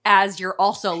as you're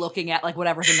also looking at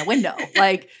whatever's in the window.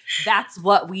 That's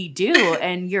what we do.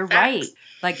 And you're right.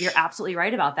 You're absolutely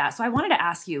right about that. So I wanted to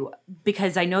ask you,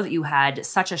 because I know that you had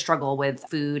such a struggle with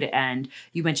food and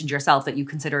you mentioned yourself that you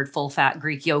considered full fat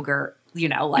Greek yogurt,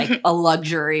 a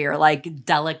luxury or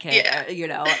delicate,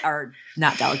 or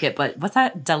not delicate, but what's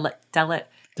that?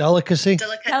 Delicacy?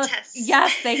 Delicatesse.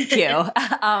 Yes, thank you.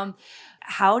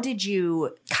 How did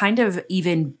you kind of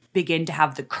even begin to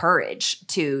have the courage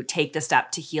to take the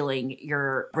step to healing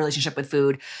your relationship with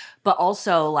food? But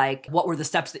also, what were the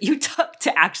steps that you took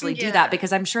to actually do that?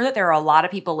 Because I'm sure that there are a lot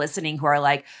of people listening who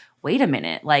are wait a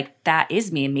minute, that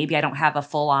is me. And maybe I don't have a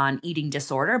full-on eating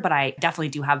disorder, but I definitely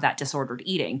do have that disordered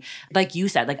eating. Like you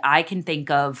said, I can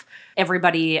think of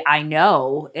everybody I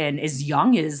know and as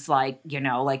young as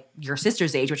your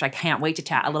sister's age, which I can't wait to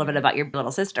chat a little bit about your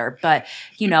little sister. But,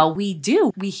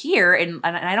 we hear, and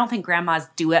I don't think grandmas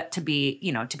do it to be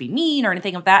mean or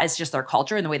anything of that. It's just their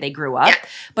culture and the way they grew up. Yeah.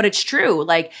 But it's true.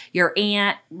 Your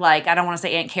aunt, I don't want to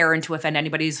say Aunt Karen to offend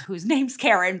anybody whose name's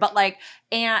Karen, but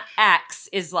Aunt X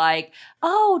is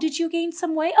oh, did you gain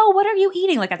some weight? Oh, what are you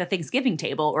eating? At the Thanksgiving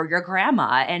table, or your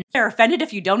grandma. And they're offended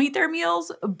if you don't eat their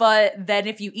meals. But then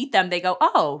if you eat them, they go,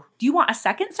 oh, do you want a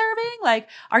second serving?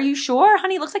 Are you sure,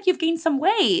 honey? It looks like you've gained some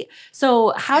weight.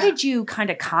 So how did you kind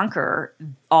of conquer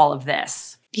all of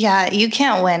this? Yeah, you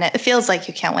can't win. It feels like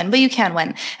you can't win, but you can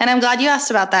win. And I'm glad you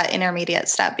asked about that intermediate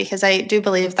step, because I do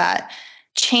believe that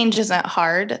change isn't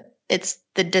hard. It's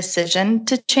the decision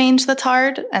to change that's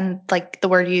hard. And the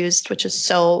word used, which is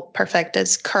so perfect,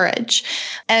 is courage.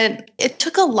 And it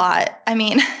took a lot. I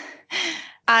mean,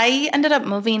 I ended up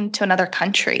moving to another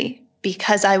country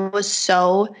because I was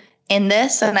so in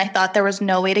this and I thought there was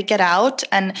no way to get out.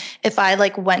 And if I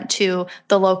went to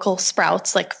the local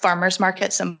Sprouts, farmers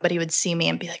market, somebody would see me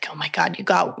and be like, oh my God, you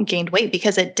gained weight,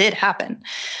 because it did happen.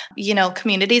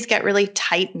 Communities get really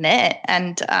tight knit,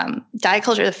 and diet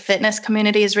culture, the fitness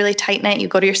community is really tight knit. You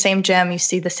go to your same gym, you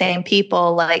see the same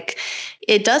people.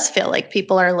 it does feel like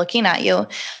people are looking at you.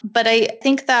 But I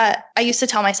think that I used to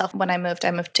tell myself when I moved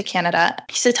to Canada, I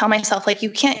used to tell myself, like, you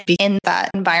can't be in that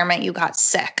environment. You got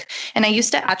sick. And I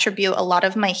used to attribute a lot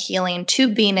of my healing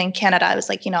to being in Canada. I was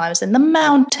like, I was in the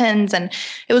mountains and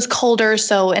it was colder.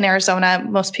 So in Arizona,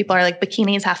 most people are like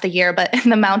bikinis half the year, but in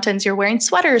the mountains, you're wearing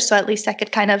sweaters. So at least I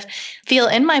could kind of feel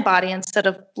in my body instead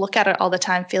of look at it all the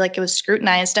time, feel like it was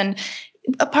scrutinized. And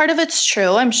a part of it's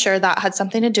true. I'm sure that had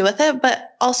something to do with it,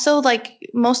 but also like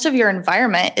most of your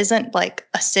environment isn't like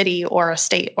a city or a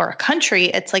state or a country.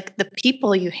 It's like the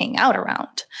people you hang out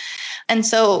around. And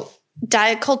so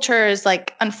diet culture is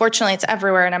like, unfortunately, it's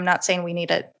everywhere. And I'm not saying we need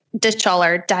to ditch all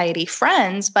our diety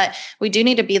friends, but we do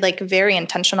need to be like very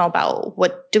intentional about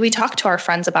what do we talk to our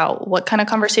friends about? What kind of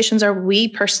conversations are we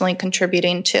personally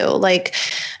contributing to? Like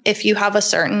if you have a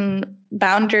certain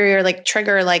boundary or like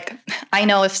trigger, like I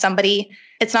know if somebody,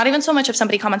 it's not even so much if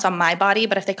somebody comments on my body,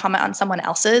 but if they comment on someone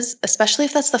else's, especially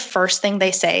if that's the first thing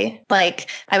they say. Like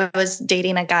I was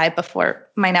dating a guy before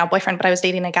my now boyfriend, but I was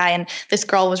dating a guy and this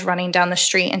girl was running down the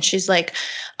street and she's like,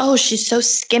 oh, she's so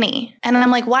skinny. And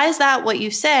I'm like, why is that what you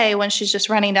say when she's just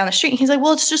running down the street? And he's like,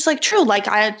 well, it's just like true. Like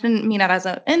I didn't mean it as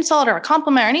an insult or a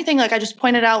compliment or anything. Like I just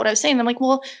pointed out what I was saying. And I'm like,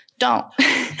 well, don't.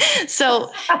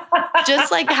 So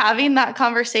just like having that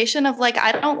conversation of like,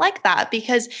 I don't like that,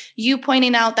 because you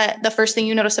pointing out that the first thing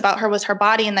you noticed about her was her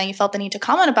body and then you felt the need to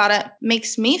comment about it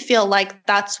makes me feel like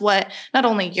that's what not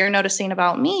only you're noticing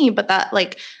about me, but that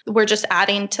like we're just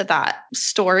adding to that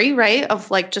story, right?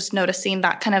 Of like just noticing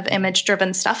that kind of image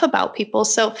driven stuff about people.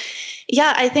 So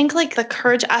yeah, I think like the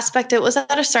courage aspect, it was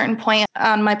at a certain point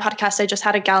on my podcast, I just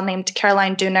had a gal named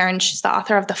Caroline Dooner and she's the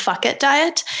author of The Fuck It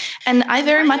Diet. And I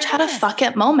very much had a fuck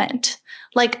it moment.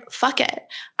 Like, fuck it.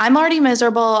 I'm already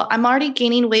miserable. I'm already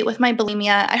gaining weight with my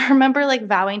bulimia. I remember like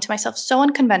vowing to myself, so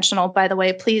unconventional, by the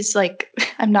way, please, like,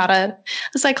 I'm not a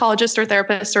psychologist or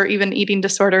therapist or even eating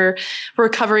disorder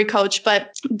recovery coach,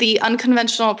 but the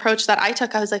unconventional approach that I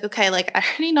took, I was like, okay, like I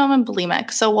already know I'm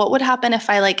bulimic. So what would happen if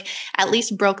I like at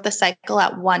least broke the cycle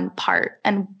at one part?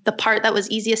 And the part that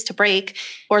was easiest to break,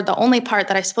 or the only part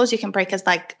that I suppose you can break, is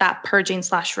like that purging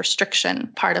 /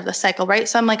 restriction part of the cycle, right?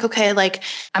 So I'm like, okay, like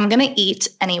I'm going to eat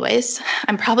anyways.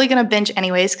 I'm probably going to binge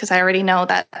anyways, because I already know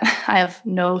that I have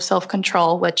no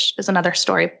self-control, which is another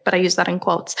story, but I use that in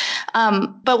quotes.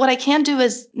 But what I can do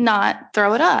is not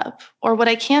throw it up. Or what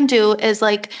I can do is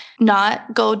like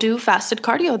not go do fasted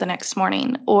cardio the next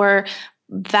morning, or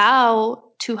vow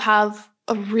to have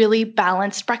a really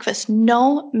balanced breakfast,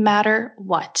 no matter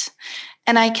what.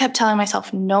 And I kept telling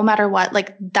myself, no matter what,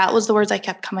 like that was the words I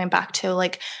kept coming back to,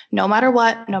 like, no matter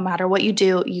what you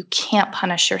do, you can't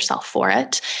punish yourself for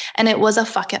it. And it was a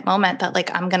fuck it moment that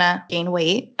like, I'm going to gain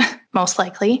weight, most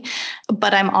likely,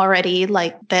 but I'm already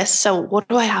like this. So what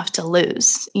do I have to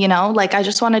lose? You know, like I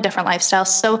just want a different lifestyle.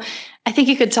 So I think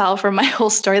you could tell from my whole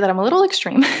story that I'm a little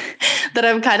extreme, that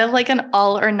I'm kind of like an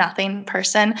all or nothing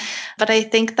person. But I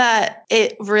think that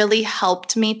it really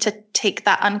helped me to take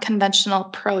that unconventional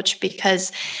approach,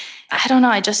 because I don't know,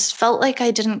 I just felt like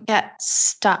I didn't get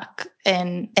stuck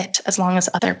in it as long as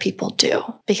other people do,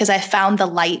 because I found the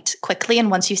light quickly. And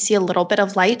once you see a little bit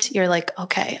of light, you're like,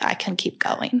 okay, I can keep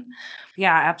going.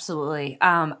 Yeah, absolutely.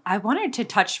 I wanted to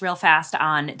touch real fast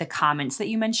on the comments that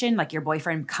you mentioned, like your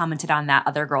boyfriend commented on that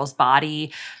other girl's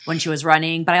body when she was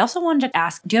running. But I also wanted to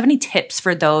ask, do you have any tips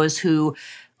for those who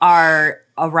are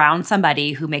around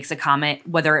somebody who makes a comment,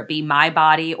 whether it be my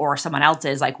body or someone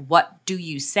else's? Like, what do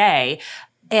you say?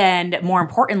 And more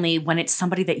importantly, when it's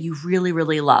somebody that you really,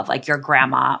 really love, like your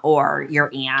grandma or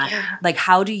your aunt, like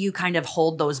how do you kind of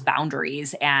hold those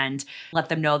boundaries and let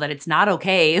them know that it's not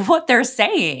okay what they're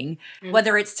saying,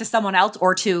 whether it's to someone else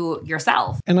or to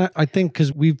yourself? And I think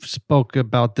because we've spoke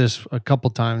about this a couple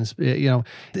times, you know,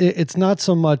 it's not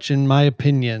so much, in my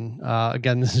opinion,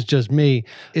 again, this is just me,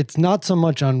 it's not so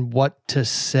much on what to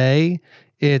say,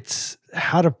 it's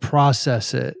how to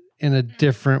process it in a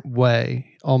different way.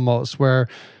 Almost, where,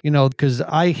 you know, because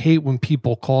I hate when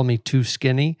people call me too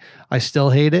skinny. I still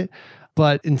hate it.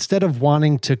 But instead of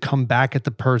wanting to come back at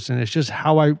the person, it's just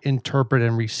how I interpret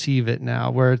and receive it now,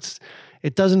 where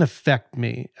it doesn't affect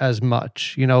me as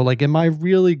much. You know, like, am I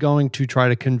really going to try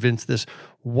to convince this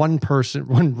one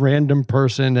random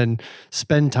person and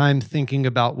spend time thinking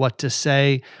about what to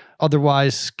say?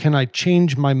 Otherwise, can I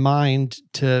change my mind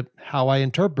to how I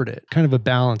interpret it? Kind of a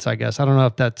balance, I guess. I don't know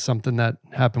if that's something that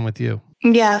happened with you.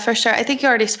 Yeah, for sure. I think you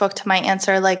already spoke to my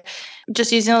answer. Like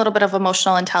just using a little bit of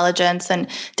emotional intelligence, and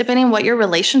depending on what your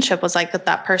relationship was like with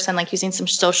that person, like using some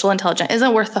social intelligence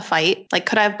isn't worth the fight. Like,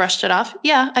 could I have brushed it off?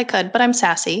 Yeah, I could, but I'm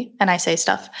sassy and I say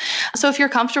stuff. So if you're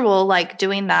comfortable like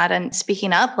doing that and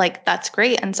speaking up, like that's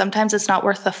great. And sometimes it's not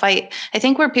worth the fight. I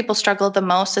think where people struggle the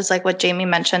most is like what Jamie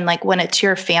mentioned, like when it's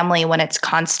your family, when it's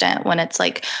constant, when it's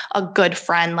like a good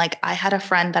friend. Like I had a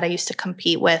friend that I used to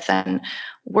compete with and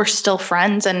we're still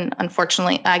friends. And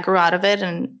unfortunately I grew out of it,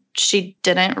 and she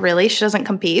doesn't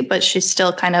compete, but she's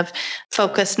still kind of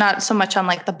focused, not so much on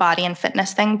like the body and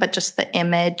fitness thing, but just the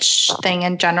image thing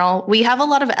in general. We have a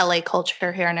lot of LA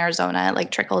culture here in Arizona. It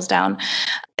like trickles down.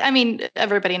 I mean,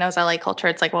 everybody knows LA culture.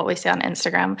 It's like what we see on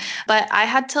Instagram, but I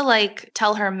had to like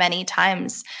tell her many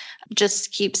times,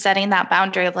 just keep setting that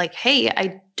boundary of like, hey,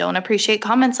 I don't appreciate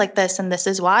comments like this, and this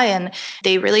is why, and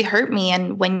they really hurt me.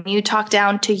 And when you talk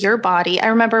down to your body, I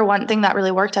remember one thing that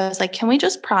really worked. I was like, can we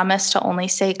just promise to only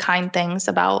say kind things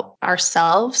about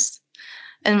ourselves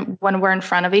and when we're in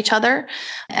front of each other?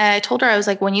 And I told her, I was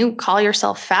like, when you call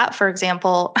yourself fat, for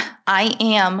example, I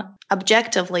am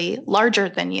objectively larger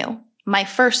than you. My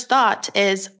first thought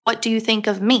is, what do you think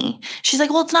of me? She's like,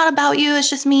 well, it's not about you.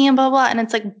 It's just me and blah, blah. And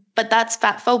it's like, but that's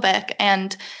fat phobic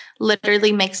and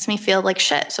literally makes me feel like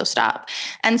shit. So stop.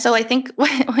 And so I think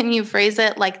when you phrase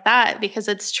it like that, because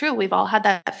it's true, we've all had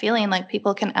that feeling, like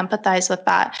people can empathize with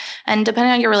that. And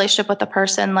depending on your relationship with the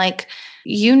person, like,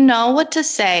 you know what to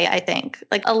say, I think.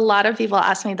 Like a lot of people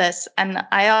ask me this, and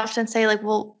I often say like,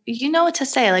 well, you know what to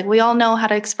say. Like we all know how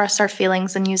to express our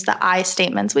feelings and use the I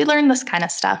statements. We learn this kind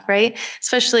of stuff, right?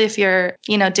 Especially if you're,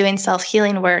 doing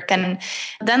self-healing work. And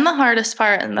then the hardest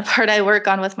part, and the part I work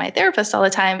on with my therapist all the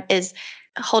time, is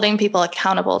holding people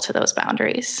accountable to those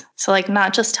boundaries. So like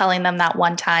not just telling them that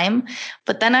one time,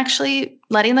 but then actually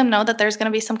letting them know that there's going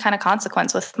to be some kind of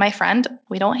consequence. With my friend,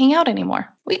 we don't hang out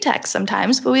anymore. We text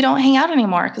sometimes, but we don't hang out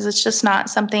anymore because it's just not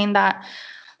something that,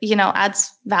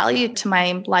 adds value to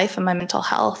my life and my mental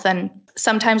health. And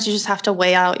sometimes you just have to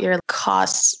weigh out your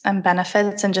costs and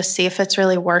benefits and just see if it's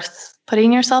really worth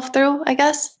putting yourself through, I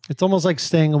guess. It's almost like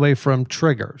staying away from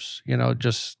triggers,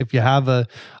 just if you have a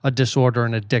disorder,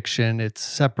 an addiction, it's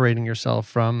separating yourself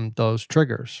from those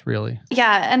triggers, really.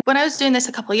 Yeah. And when I was doing this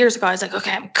a couple of years ago, I was like,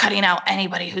 okay, I'm cutting out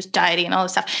anybody who's dieting and all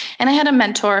this stuff. And I had a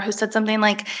mentor who said something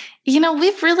like,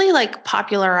 we've really like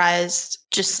popularized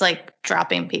just like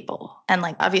dropping people. And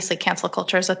like, obviously cancel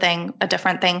culture is a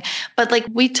different thing. But like,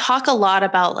 we talk a lot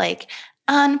about like,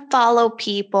 unfollow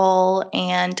people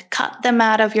and cut them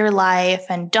out of your life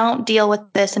and don't deal with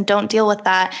this and don't deal with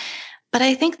that. But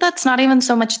I think that's not even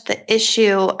so much the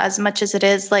issue as much as it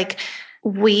is like,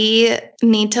 we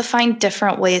need to find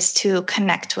different ways to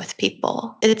connect with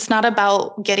people. It's not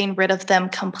about getting rid of them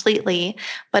completely,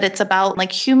 but it's about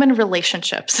like human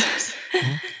relationships.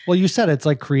 Mm-hmm. Well, you said it's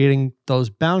like creating those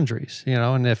boundaries,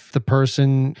 and if the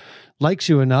person likes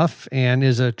you enough and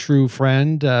is a true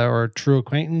friend or a true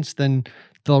acquaintance, then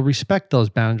they'll respect those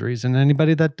boundaries. And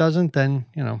anybody that doesn't, then,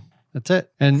 that's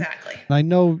it. And exactly. I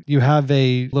know you have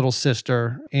a little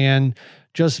sister, and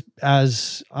just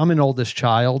as I'm an oldest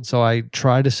child, so I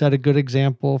try to set a good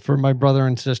example for my brother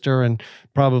and sister, and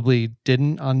probably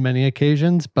didn't on many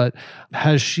occasions, but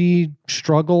has she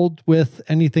struggled with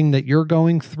anything that you're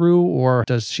going through, or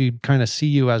does she kind of see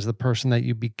you as the person that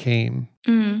you became?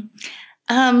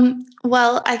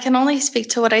 Well, I can only speak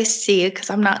to what I see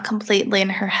because I'm not completely in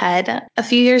her head. A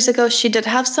few years ago, she did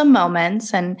have some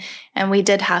moments and we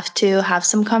did have to have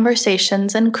some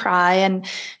conversations and cry, and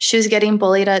she was getting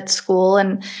bullied at school.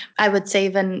 And I would say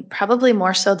even probably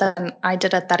more so than I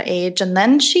did at that age. And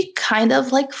then she kind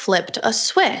of like flipped a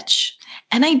switch.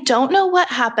 And I don't know what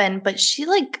happened, but she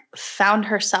like found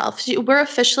herself. We're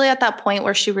officially at that point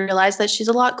where she realized that she's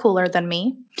a lot cooler than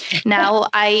me. Now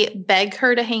I beg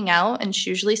her to hang out and she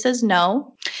usually says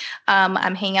no.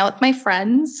 I'm hanging out with my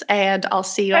friends and I'll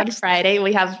see you on Friday.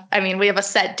 We have a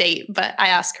set date, but I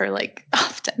ask her like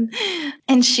often.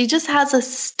 And she just has a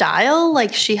style,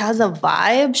 like she has a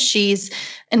vibe. She's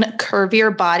in a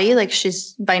curvier body, like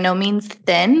she's by no means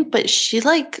thin, but she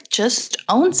like just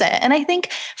owns it. And I think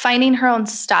finding her own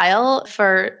style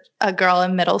for a girl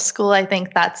in middle school, I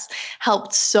think that's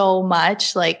helped so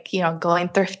much, like, going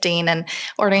thrifting and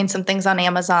ordering some things on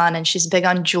Amazon, and she's big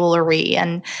on jewelry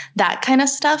and that kind of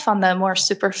stuff on the more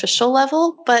superficial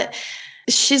level, but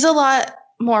she's a lot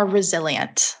more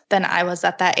resilient than I was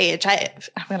at that age.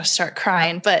 I'm going to start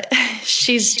crying, but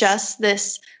she's just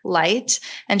this light,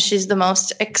 and she's the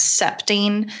most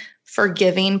accepting,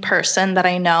 forgiving person that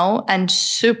I know, and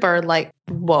super like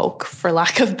woke, for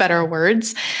lack of better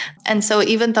words. And so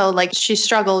even though like she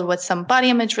struggled with some body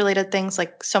image related things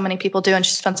like so many people do, and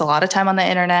she spends a lot of time on the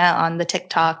internet, on the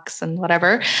TikToks and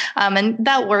whatever, and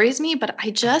that worries me, but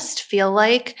I just feel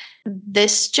like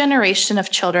this generation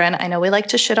of children, I know we like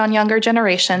to shit on younger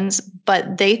generations,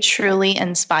 but they truly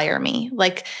inspire me.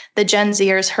 Like the Gen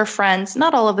Zers, her friends,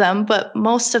 not all of them, but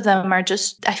most of them are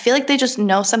just, I feel like they just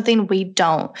know something we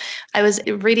don't. I was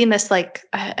reading this, like,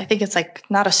 I think it's like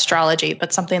not astrology,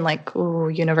 but something like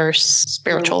universe,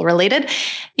 spiritual related.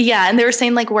 Yeah. And they were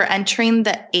saying like, we're entering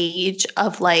the age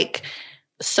of like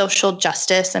social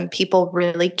justice and people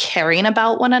really caring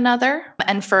about one another.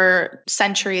 And for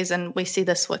centuries, and we see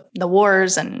this with the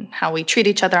wars and how we treat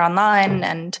each other online.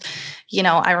 And, you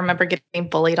know, I remember getting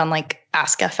bullied on like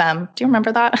Ask FM. Do you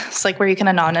remember that? It's like where you can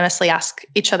anonymously ask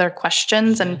each other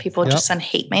questions and people just send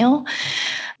hate mail.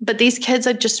 But these kids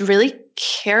just really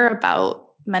care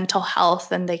about mental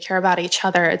health and they care about each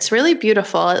other. It's really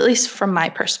beautiful, at least from my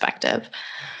perspective.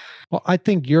 Well, I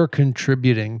think you're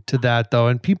contributing to that, though,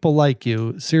 and people like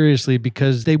you, seriously,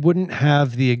 because they wouldn't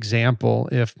have the example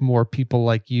if more people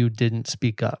like you didn't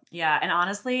speak up. Yeah, and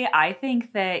honestly, I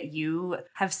think that you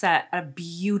have set a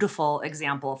beautiful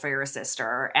example for your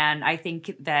sister. And I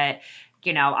think that,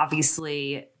 you know,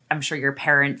 obviously, I'm sure your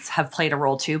parents have played a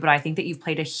role too, but I think that you've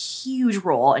played a huge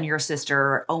role in your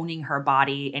sister owning her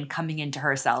body and coming into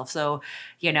herself. So,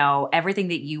 you know, everything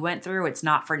that you went through, it's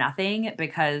not for nothing,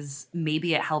 because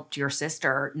maybe it helped your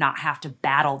sister not have to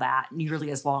battle that nearly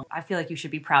as long. I feel like you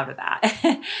should be proud of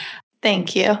that.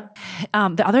 Thank you.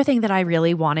 The other thing that I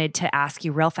really wanted to ask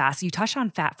you real fast, you touched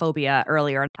on fat phobia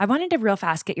earlier. I wanted to real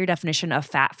fast get your definition of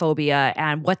fat phobia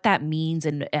and what that means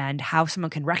and how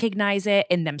someone can recognize it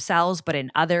in themselves, but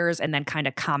in others, and then kind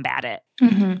of combat it.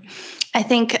 Mm-hmm. I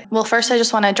think, well, first I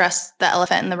just want to address the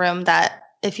elephant in the room that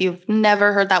if you've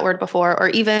never heard that word before, or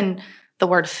even the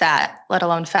word fat, let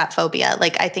alone fat phobia,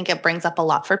 like I think it brings up a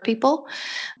lot for people.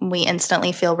 We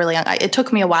instantly feel really, it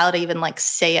took me a while to even like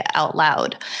say it out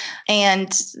loud.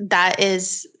 And that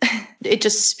is, it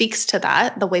just speaks to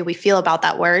that, the way we feel about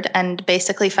that word. And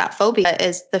basically fat phobia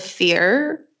is the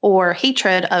fear or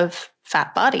hatred of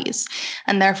fat bodies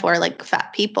and therefore like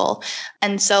fat people.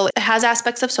 And so it has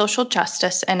aspects of social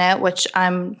justice in it, which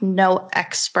I'm no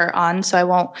expert on, so I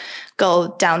won't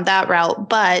go down that route.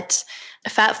 But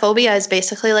fat phobia is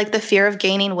basically like the fear of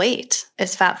gaining weight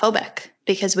is fat phobic,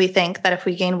 because we think that if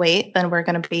we gain weight, then we're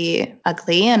going to be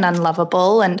ugly and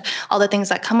unlovable and all the things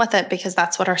that come with it, because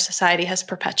that's what our society has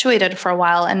perpetuated for a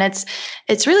while. And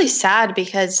it's really sad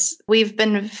because we've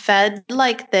been fed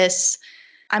like this,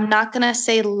 I'm not going to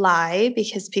say lie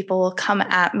because people will come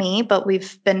at me, but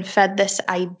we've been fed this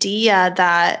idea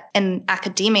that in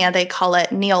academia, they call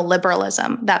it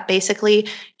neoliberalism, that basically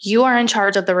you are in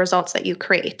charge of the results that you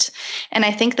create. And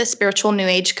I think the spiritual new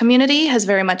age community has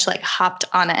very much like hopped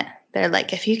on it. They're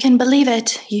like, if you can believe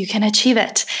it, you can achieve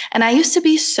it. And I used to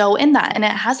be so in that, and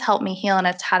it has helped me heal, and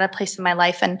it's had a place in my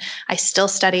life. And I still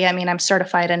study. I mean, I'm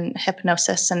certified in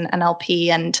hypnosis and NLP,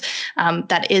 and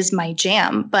that is my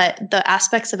jam. But the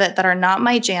aspects of it that are not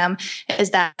my jam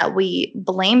is that we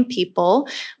blame people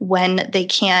when they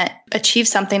can't achieve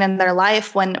something in their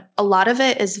life, when a lot of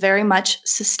it is very much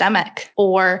systemic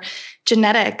or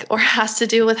genetic, or has to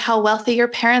do with how wealthy your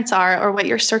parents are or what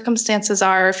your circumstances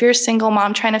are. Or if you're a single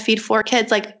mom trying to feed 4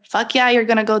 kids, like, fuck yeah, you're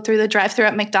going to go through the drive-thru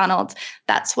at McDonald's.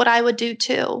 That's what I would do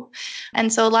too.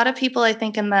 And so a lot of people, I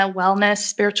think in the wellness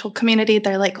spiritual community,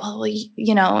 they're like, well,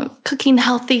 you know, cooking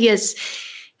healthy is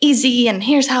easy and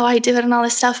here's how I do it and all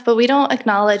this stuff. But we don't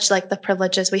acknowledge like the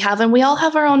privileges we have, and we all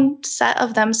have our own set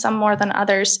of them, some more than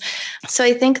others. So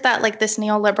I think that like this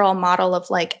neoliberal model of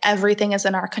like everything is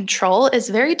in our control is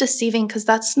very deceiving, because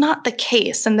that's not the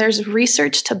case. And there's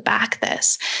research to back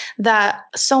this, that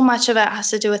so much of it has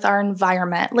to do with our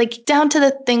environment, like down to the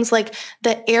things like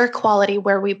the air quality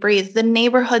where we breathe, the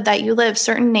neighborhood that you live.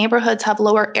 Certain neighborhoods have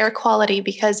lower air quality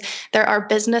because there are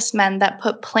businessmen that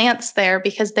put plants there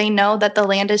because they know that the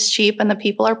land is cheap and the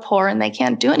people are poor and they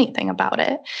can't do anything about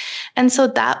it. And so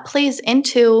that plays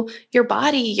into your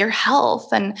body, your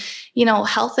health. And, you know,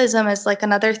 healthism is like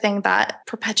another thing that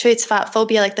perpetuates fat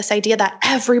phobia, like this idea that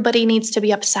everybody needs to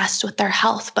be obsessed with their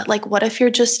health. But like, what if you're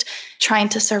just trying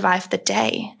to survive the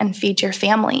day and feed your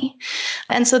family?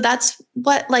 And so that's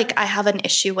what like I have an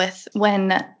issue with,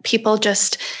 when people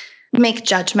just make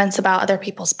judgments about other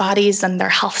people's bodies and their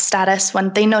health status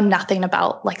when they know nothing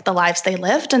about like the lives they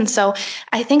lived. And so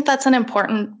I think that's an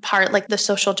important part, like the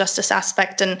social justice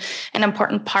aspect, and an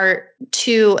important part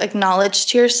to acknowledge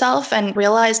to yourself and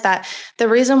realize that the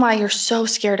reason why you're so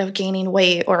scared of gaining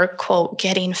weight or quote,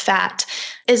 getting fat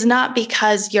is not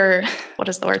because you're,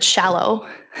 shallow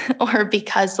or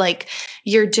because like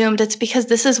you're doomed. It's because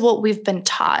this is what we've been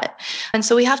taught. And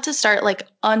so we have to start like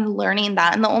unlearning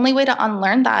that. And the only way to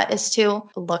unlearn that is to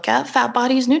look at fat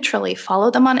bodies neutrally, follow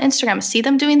them on Instagram, see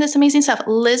them doing this amazing stuff.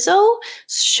 Lizzo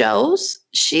shows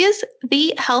she is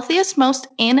the healthiest, most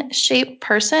in shape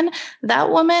person. That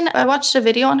woman, I watched a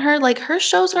video on her, like her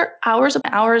shows are hours and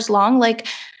hours long. Like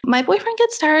my boyfriend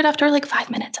gets tired after like 5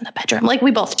 minutes in the bedroom. Like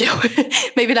we both do.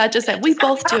 Maybe not just that. We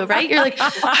both do, right? You're like,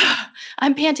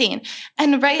 I'm panting.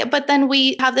 And right. But then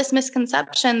we have this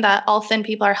misconception that all thin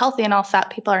people are healthy and all fat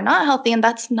people are not healthy. And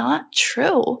that's not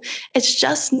true. It's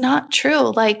just not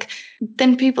true. Like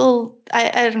thin people, I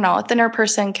don't know, a thinner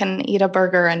person can eat a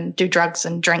burger and do drugs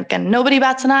and drink and nobody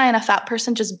bats an eye, and a fat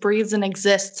person just breathes and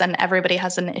exists and everybody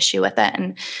has an issue with it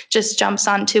and just jumps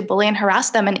on to bully and harass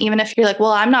them. And even if you're like,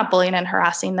 well, I'm not bullying and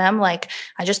harassing them, like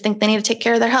I just think they need to take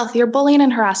care of their health, you're bullying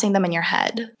and harassing them in your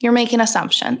head. You're making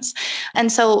assumptions.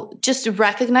 And so just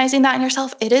recognizing that in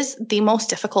yourself, it is the most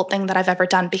difficult thing that I've ever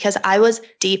done because I was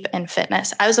deep in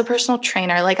fitness. I was a personal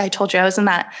trainer. Like I told you, I was in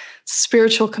that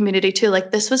spiritual community too. Like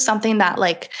this was something that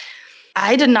like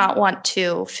I did not want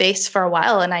to face for a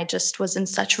while, and I just was in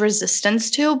such resistance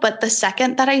to. But the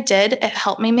second that I did, it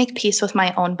helped me make peace with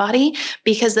my own body,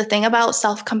 because the thing about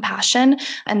self-compassion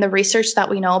and the research that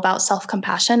we know about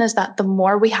self-compassion is that the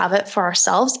more we have it for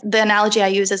ourselves, the analogy I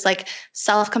use is like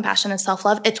self-compassion and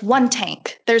self-love. It's one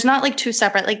tank. There's not like two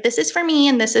separate, like this is for me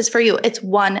and this is for you. It's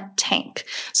one tank.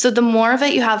 So the more of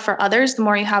it you have for others, the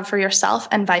more you have for yourself,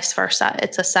 and vice versa.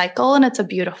 It's a cycle, and it's a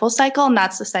beautiful cycle. And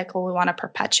that's the cycle we want to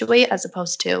perpetuate, as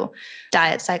opposed to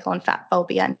diet cycle and fat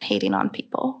phobia and hating on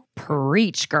people.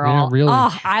 Preach, girl. Yeah, really.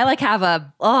 Oh, I like have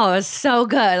it's so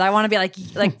good. I want to be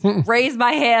like raise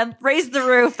my hand, raise the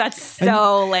roof. That's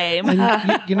so lame.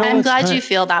 You know, I'm glad you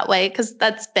feel that way, because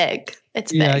that's big.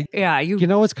 It's big. Yeah. You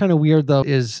know what's kind of weird though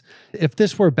is if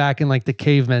this were back in like the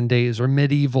caveman days or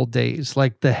medieval days,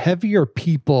 like the heavier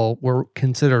people were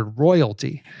considered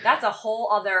royalty. That's a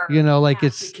whole other, like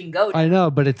it's, we can go to. I know,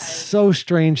 but it's so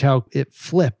strange how it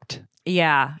flipped.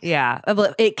 Yeah.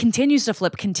 It continues to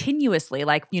flip continuously.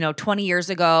 Like, 20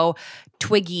 years ago,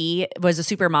 Twiggy was a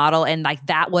supermodel, and like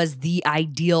that was the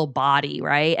ideal body,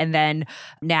 right? And then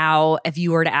now if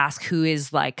you were to ask who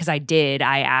is like, because I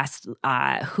asked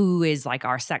who is like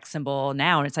our sex symbol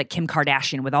now, and it's like Kim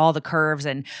Kardashian with all the curves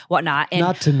and whatnot. And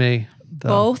not to me.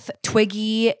 Both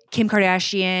Twiggy, Kim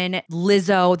Kardashian,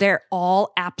 Lizzo, they're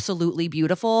all absolutely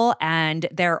beautiful. And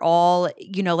they're all,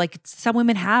 like some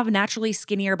women have naturally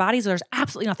skinnier bodies. There's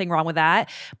absolutely nothing wrong with that.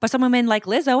 But some women like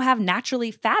Lizzo have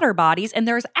naturally fatter bodies, and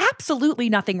there's absolutely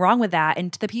nothing wrong with that.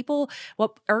 And to the people,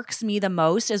 what irks me the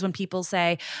most is when people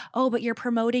say, oh, but you're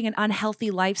promoting an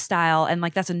unhealthy lifestyle. And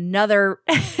like, that's another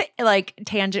like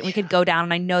tangent we could go down.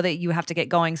 And I know that you have to get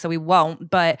going, so we won't.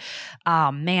 But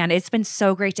man, it's been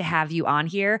so great to have you on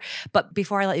here. But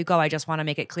before I let you go, I just want to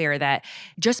make it clear that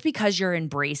just because you're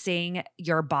embracing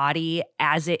your body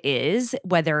as it is,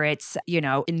 whether it's,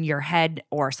 in your head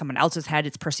or someone else's head,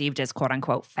 it's perceived as quote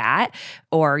unquote fat,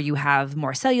 or you have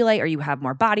more cellulite, or you have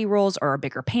more body rolls, or a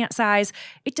bigger pant size,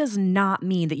 it does not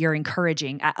mean that you're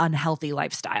encouraging an unhealthy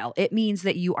lifestyle. It means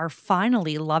that you are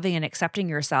finally loving and accepting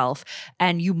yourself,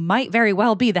 and you might very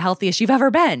well be the healthiest you've ever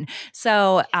been.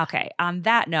 So, okay, on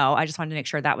that note, I just wanted to make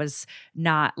sure that was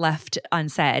not left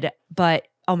unsaid. But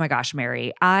oh my gosh,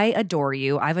 Mary, I adore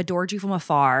you. I've adored you from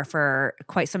afar for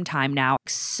quite some time now.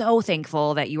 So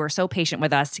thankful that you were so patient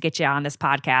with us to get you on this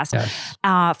podcast.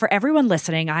 Yes. For everyone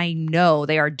listening, I know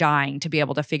they are dying to be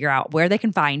able to figure out where they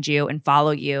can find you and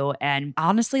follow you. And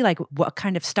honestly, like what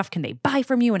kind of stuff can they buy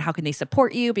from you and how can they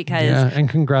support you? Because and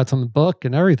congrats on the book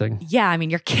and everything. Yeah, I mean,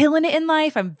 you're killing it in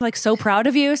life. I'm like so proud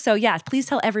of you. So yeah, please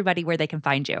tell everybody where they can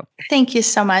find you. Thank you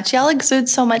so much. Y'all exude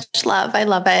so much love. I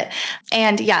love it.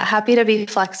 And yeah, happy to be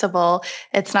flexible.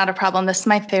 It's not a problem. This is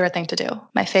my favorite thing to do.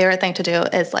 My favorite thing to do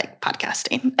is like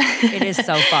podcasting. It is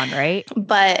so fun, right?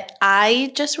 But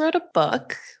I just wrote a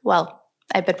book. Well,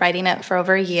 I've been writing it for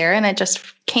over a year, and it just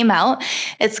came out.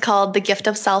 It's called The Gift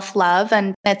of Self-Love,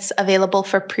 and it's available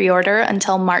for pre-order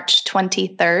until March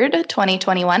 23rd,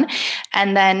 2021.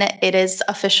 And then it is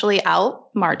officially out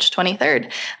March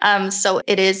 23rd. So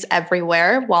it is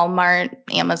everywhere: Walmart,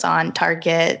 Amazon,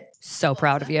 Target. So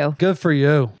proud of you. Good for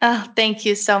you. Oh, thank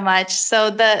you so much.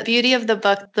 So the beauty of the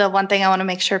book, the one thing I want to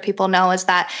make sure people know is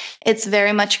that it's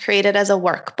very much created as a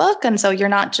workbook. And so you're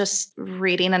not just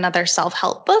reading another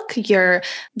self-help book. You're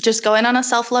just going on a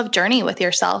self-love journey with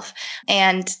yourself.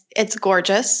 And it's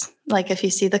gorgeous. Like if you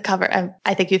see the cover,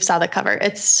 I think you saw the cover.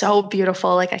 It's so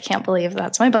beautiful. Like I can't believe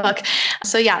that's my book.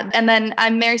 So yeah. And then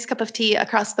I'm Mary's Cup of Tea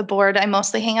across the board. I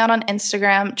mostly hang out on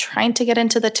Instagram, trying to get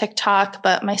into the TikTok,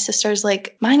 but my sister's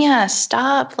like, Manya,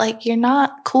 stop. Like you're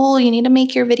not cool. You need to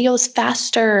make your videos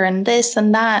faster and this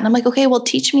and that. And I'm like, okay, well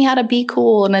teach me how to be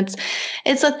cool. And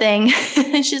it's a thing.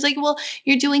 And she's like, well,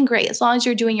 you're doing great as long as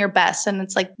you're doing your best. And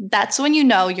it's like, that's when you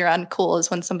know you're uncool, is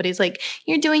when somebody's like,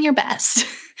 you're doing your best.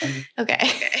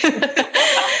 Okay.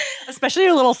 Especially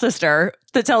your little sister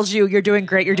that tells you you're doing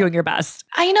great, you're doing your best.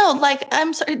 I know. Like,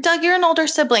 I'm sorry, Doug, you're an older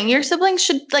sibling. Your siblings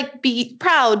should like be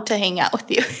proud to hang out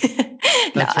with you.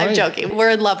 No, right. I'm joking.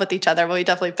 We're in love with each other, but we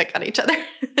definitely pick on each other.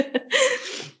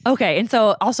 Okay. And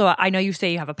so also, I know you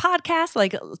say you have a podcast.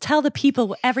 Like, tell the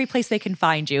people every place they can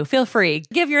find you. Feel free.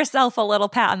 Give yourself a little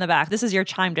pat on the back. This is your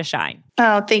time to shine.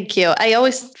 Oh, thank you. I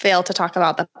always fail to talk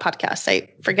about the podcast. I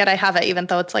forget I have it, even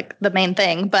though it's like the main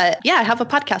thing. But yeah, I have a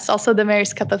podcast, also the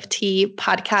Mary's Cup of Tea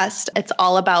podcast. It's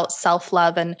all about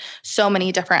self-love and so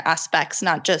many different aspects,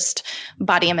 not just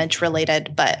body image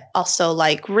related, but also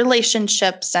like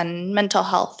relationships and mental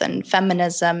health and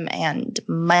feminism and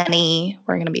money.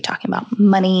 We're going to be talking about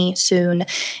money soon.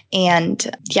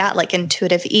 And yeah, like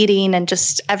intuitive eating and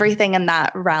just everything in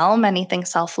that realm, anything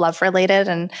self-love related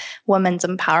and women's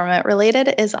empowerment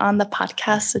related is on the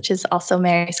podcast, which is also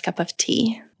Mary's Cup of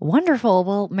Tea. Wonderful.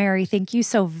 Well, Mary, thank you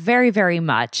so very, very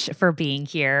much for being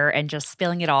here and just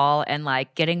spilling it all and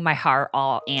like getting my heart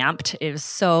all amped. It was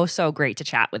so, so great to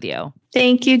chat with you.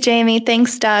 Thank you, Jamie.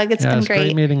 Thanks, Doug. It's been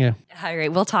great meeting you. All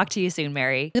right. We'll talk to you soon,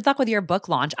 Mary. Good luck with your book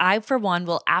launch. I, for one,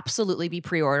 will absolutely be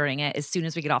pre-ordering it as soon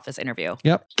as we get off this interview.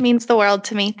 Yep. It means the world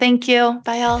to me. Thank you.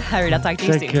 Bye, all. All right. I'll talk to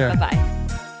you soon. Care. Bye-bye.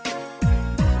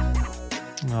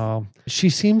 Oh, she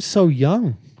seems so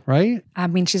young, right? I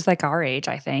mean, she's like our age,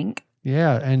 I think.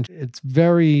 Yeah. And it's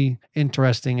very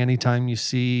interesting anytime you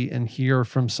see and hear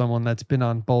from someone that's been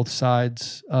on both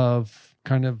sides of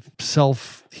kind of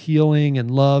self-healing and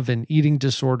love and eating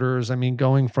disorders. I mean,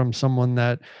 going from someone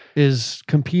that is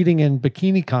competing in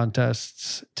bikini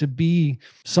contests to be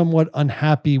somewhat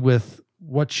unhappy with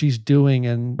what she's doing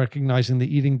and recognizing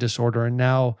the eating disorder and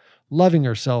now loving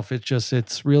herself.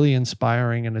 It's really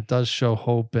inspiring, and it does show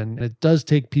hope, and it does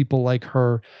take people like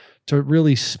her to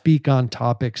really speak on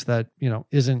topics that,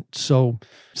 isn't so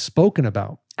spoken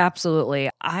about. Absolutely.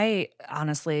 I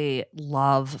honestly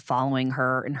love following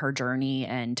her and her journey.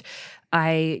 And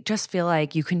I just feel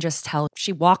like you can just tell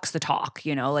she walks the talk,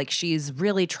 like she's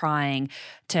really trying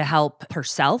to help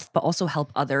herself, but also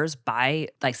help others by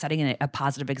like setting a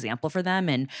positive example for them.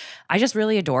 And I just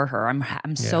really adore her.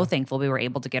 I'm so thankful we were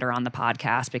able to get her on the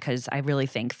podcast, because I really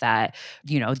think that,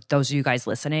 those of you guys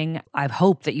listening, I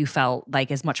hope that you felt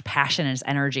like as much passion and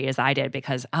energy as I did,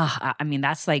 because I mean,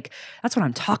 that's what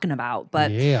I'm talking about.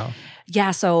 But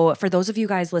yeah. So for those of you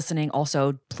guys listening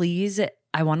also, please,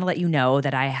 I want to let you know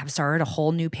that I have started a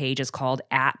whole new page. It's called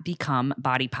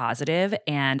 @BecomeBodyPositive,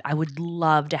 and I would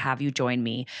love to have you join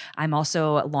me. I'm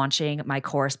also launching my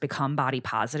course, Become Body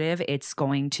Positive. It's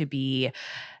going to be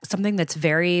something that's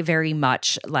very, very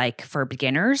much like for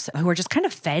beginners who are just kind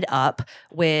of fed up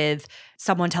with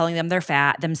someone telling them they're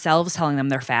fat, themselves telling them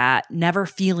they're fat, never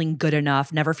feeling good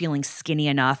enough, never feeling skinny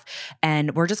enough.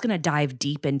 And we're just going to dive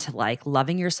deep into like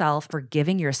loving yourself,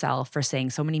 forgiving yourself for saying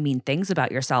so many mean things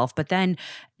about yourself, but then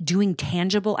doing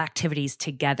tangible activities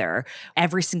together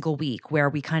every single week where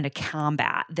we kind of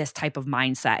combat this type of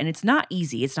mindset. And it's not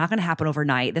easy. It's not going to happen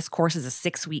overnight. This course is a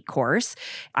 6-week course.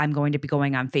 I'm going to be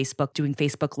going on Facebook, doing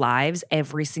Facebook Lives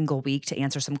every single week to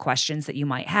answer some questions that you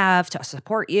might have to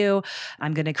support you.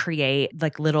 I'm going to create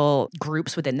like little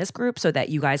groups within this group so that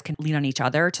you guys can lean on each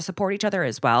other to support each other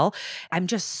as well. I'm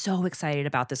just so excited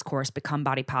about this course, Become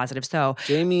Body Positive. So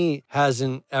Jamie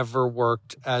hasn't ever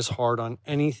worked as hard on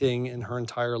anything in her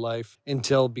entire life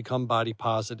until Become Body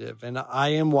Positive. And I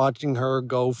am watching her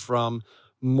go from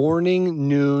morning,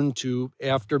 noon to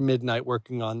after midnight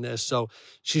working on this. So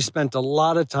she spent a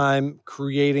lot of time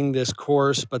creating this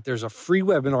course, but there's a free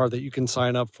webinar that you can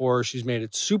sign up for. She's made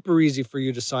it super easy for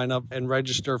you to sign up and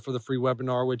register for the free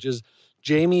webinar, which is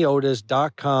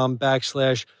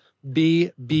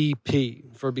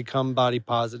jamieotis.com/BBP for Become Body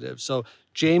Positive. So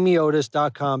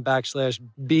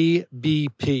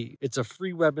jamieotis.com/BBP. It's a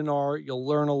free webinar. You'll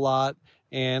learn a lot.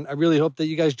 And I really hope that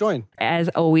you guys join. As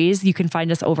always, you can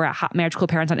find us over at Hot Magical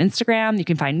Parents on Instagram. You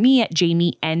can find me at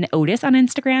Jamie N. Otis on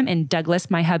Instagram, and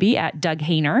Douglas, my hubby, at Doug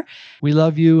Hayner. We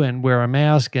love you, and wear a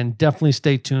mask, and definitely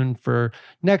stay tuned for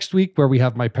next week where we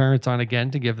have my parents on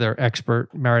again to give their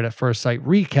expert Married at First Sight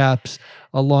recaps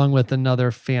along with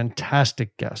another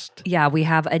fantastic guest. Yeah, we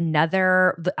have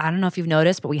another, I don't know if you've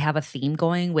noticed, but we have a theme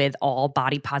going with all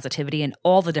body positivity in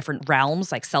all the different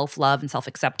realms, like self-love and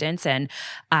self-acceptance. And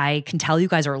I can tell you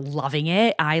guys are loving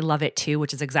it. I love it too,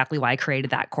 which is exactly why I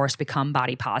created that course, Become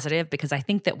Body Positive, because I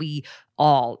think that we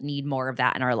all need more of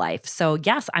that in our life. So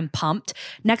yes, I'm pumped.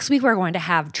 Next week, we're going to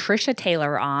have Trisha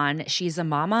Taylor on. She's a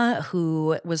mama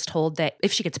who was told that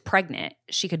if she gets pregnant,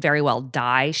 she could very well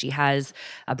die. She has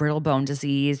a brittle bone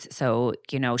disease. So,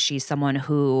 she's someone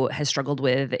who has struggled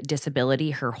with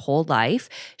disability her whole life.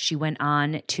 She went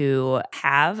on to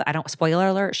have, spoiler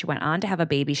alert, she went on to have a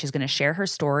baby. She's going to share her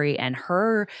story and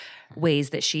her ways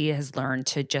that she has learned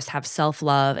to just have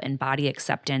self-love and body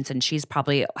acceptance. And she's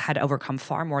probably had to overcome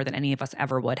far more than any of us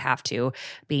ever would have to,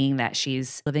 being that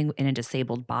she's living in a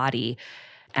disabled body.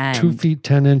 And 2 feet,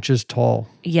 10 inches tall.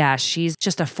 Yeah, she's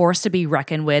just a force to be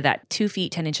reckoned with at 2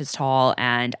 feet, 10 inches tall.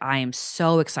 And I am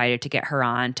so excited to get her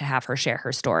on to have her share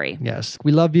her story. Yes.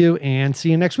 We love you and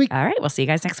see you next week. All right. We'll see you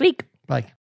guys next week. Bye.